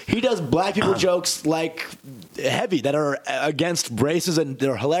much. He does black people jokes like heavy that are against races and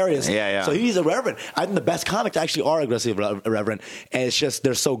they're hilarious. Yeah. So he's irreverent. I think the best comics actually are aggressively irreverent, and it's just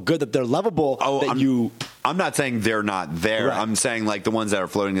they're so good that they're lovable. I'm not saying they're not there. Right. I'm saying, like, the ones that are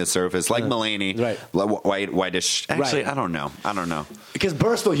floating to the surface, like Mulaney, whitish. Actually, I don't know. Because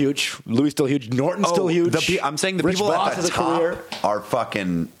Burr's still huge, Louis still huge, Norton's still huge. I'm saying the Rich people Voss at the top are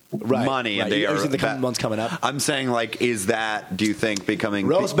fucking money, and they are. The ones coming up. I'm saying, like, do you think becoming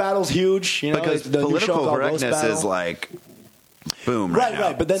Roast Battle's huge? Because the political correctness is like boom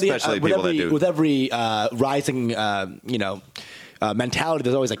right. But then especially with every rising mentality,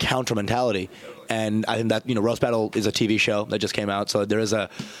 there's always a counter mentality. And I think that, Roast Battle is a TV show that just came out, so there is a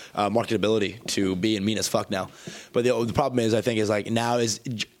marketability to being mean as fuck now. But the problem is, I think, is like now is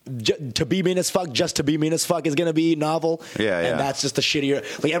to be mean as fuck, just to be mean as fuck is going to be novel. And that's just the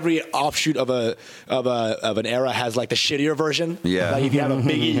shittier. Like every offshoot of an era has like the shittier version. Yeah. Like if you have a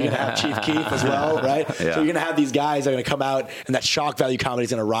Biggie, you're going to have Chief Keef as well, right? Yeah. So you're going to have these guys that are going to come out, and that shock value comedy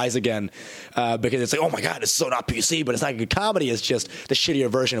is going to rise again because it's like, oh my god, it's so not PC, but it's not good comedy. It's just the shittier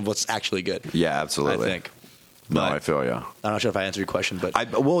version of what's actually good. Yeah, absolutely. I think. No, I feel you. I'm not sure if I answered your question, but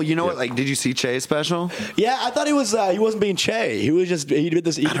you know what? Like, did you see Che's special? Yeah, I thought he wasn't being Che. He was just he did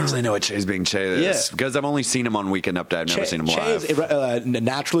this. I don't really know what Che's being Che is because I've only seen him on Weekend Update. I've never seen him live. Che is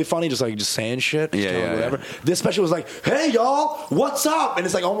naturally funny, just saying shit. Whatever. Yeah. This special was like, "Hey y'all, what's up?" And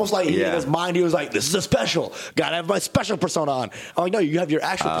it's like almost like in his mind he was like, "This is a special. Gotta have my special persona on." I'm like, "No, you have your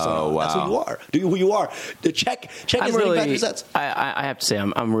actual persona. On. Wow. That's who you are. Do who you are." Check is really. I have to say,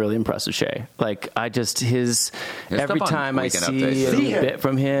 I'm really impressed with Che. Like, every time I see a bit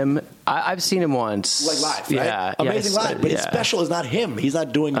from him, I've seen him once. Like live, right? Yeah. Amazing live. But his special is not him. He's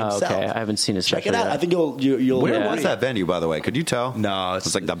not doing himself. Okay, I haven't seen his special. Check it out. Yet. I think you'll Where was that venue, by the way? Could you tell? No.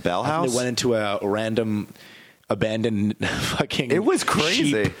 It's like the Bell House? They went into a random abandoned fucking it was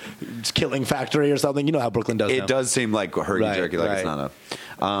crazy sheep killing factory or something. You know how Brooklyn does it now. Does seem like herky-jerky, it's not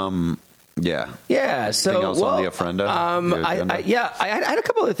a... Yeah. So, anything else on the Ofrenda? I had a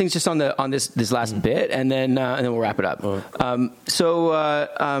couple of things just on this last bit, and then we'll wrap it up.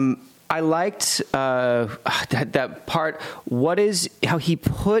 I liked that part. What is how he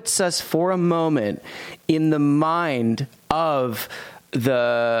puts us for a moment in the mind of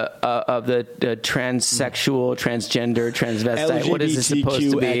the transsexual, transgender, transvestite. What is this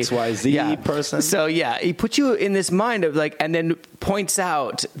supposed to be? XYZ person. So he puts you in this mind of like, and then points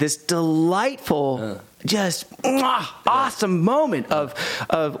out this delightful, just awesome moment of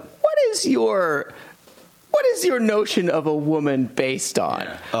what is your notion of a woman based on?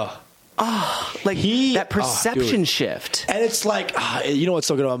 That perception shift. And it's like, you know what's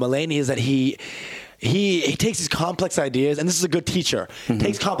so good about Mulaney is that he takes these complex ideas, and this is a good teacher,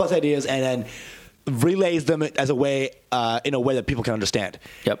 takes complex ideas and then relays them as a way, in a way that people can understand.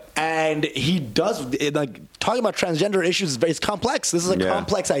 Yep. And he does, like, talking about transgender issues is complex. This is a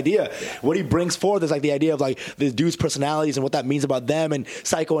complex idea. What he brings forth is like the idea of like the dudes' personalities and what that means about them, and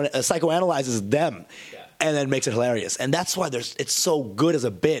psychoanalyzes them. And then makes it hilarious, and that's why it's so good as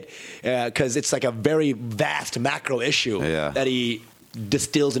a bit, because it's like a very vast macro issue that he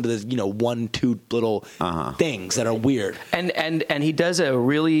distills into this, 1-2 little things that are weird. And he does a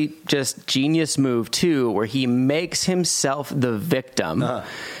really just genius move too, where he makes himself the victim.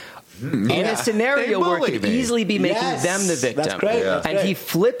 In a scenario where it could easily be making them the victim. That's great. Yeah. And he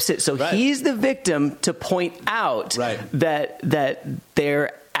flips it so he's the victim to point out that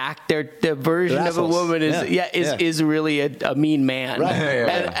their version of a woman is really a mean man,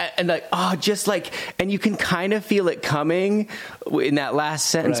 and like and you can kind of feel it coming in that last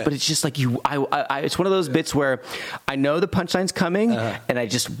sentence, but it's just like it's one of those bits where I know the punchline's coming and I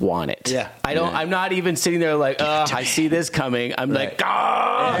just want it. I'm not even sitting there like I see this coming. I'm like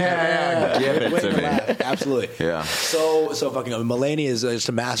give it to me. Absolutely. So fucking Mulaney is just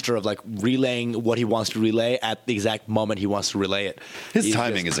a master of like relaying what he wants to relay at the exact moment he wants to relay it. His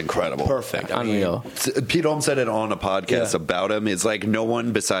timing is incredible. Perfect. Unreal. Pete Holmes said it on a podcast about him. It's like no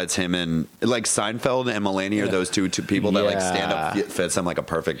one besides him and like Seinfeld and Mulaney are those two people that like stand up fits him like a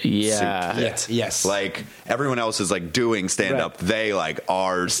perfect suit fit. Yes. Like everyone else is like doing stand up. They like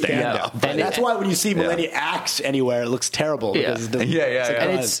are stand up. And that's why when you see Mulaney act anywhere, it looks terrible. Because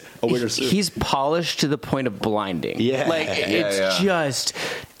it's a weirder suit. He's polished to the point of blinding. It's just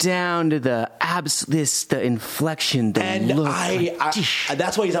down to the the inflection, the look.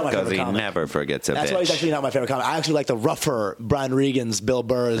 That's why he's not my favorite comic. He never forgets a That's bitch. why he's actually not my favorite comic. I actually like the rougher Brian Regan's, Bill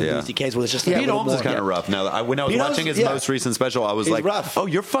Burr's, Louis C.K.'s, where it's just Pete Holmes is kind of rough. Now, when I was watching his most recent special, I was like, rough. "Oh,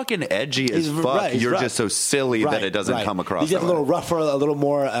 you're fucking edgy as fuck. You're just so silly that it doesn't come across." He's a little rougher, a little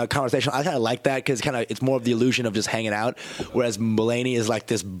more conversational. I kind of like that because it's more of the illusion of just hanging out, whereas Mulaney is like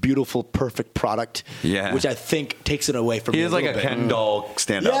this beautiful, perfect product, which I think takes it away from. He is like a Ken doll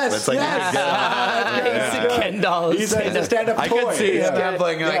stand-up. Yes, Ken doll. He's a stand-up toy. I could see him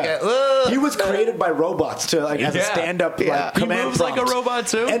playing he was created by robots to as a stand-up command he moves prompt. like a robot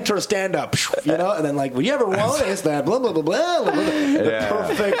too. Enter stand-up, and then like, will you ever want this? That blah blah blah blah. The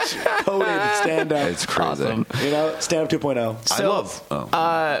perfect coded stand-up. It's crazy. Awesome. Stand-up 2.0. I love.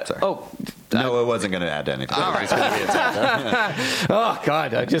 No, it wasn't going to add to anything. Oh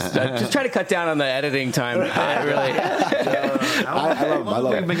God, I just try to cut down on the editing time. I love him. How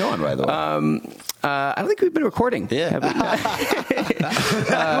long have we been going, by the way? I don't think we've been recording. We didn't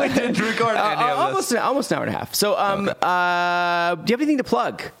record any of this. Almost an hour and a half. So, do you have anything to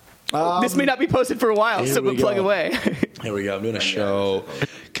plug? This may not be posted for a while, so we'll plug away. Here we go. I'm doing a show.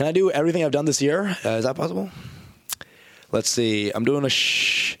 Can I do everything I've done this year? Is that possible? Let's see. I'm doing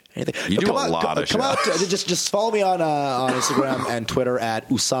anything. You do a lot of shows. Just follow me on Instagram and Twitter at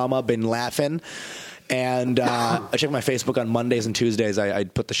Usama Bin Laughin'. And I check my Facebook on Mondays and Tuesdays. I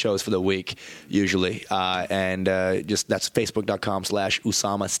put the shows for the week usually, and that's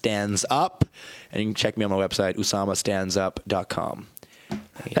facebook.com/Usama Stands Up, and you can check me on my website usamastandsup.com.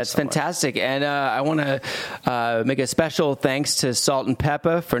 That's fantastic. And I want to make a special thanks to Salt and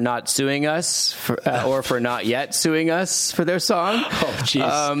Pepper for not suing us, or for not yet suing us for their song. Oh,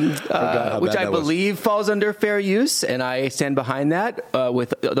 jeez. Which I believe falls under fair use, and I stand behind that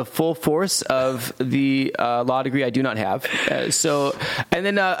with the full force of the law degree I do not have. And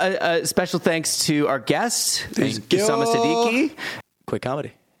then a special thanks to our guest, Usama Siddiqui. Quick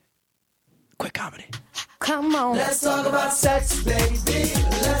comedy. Come on. Let's talk about sex, baby.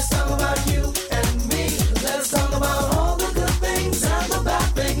 Let's talk about you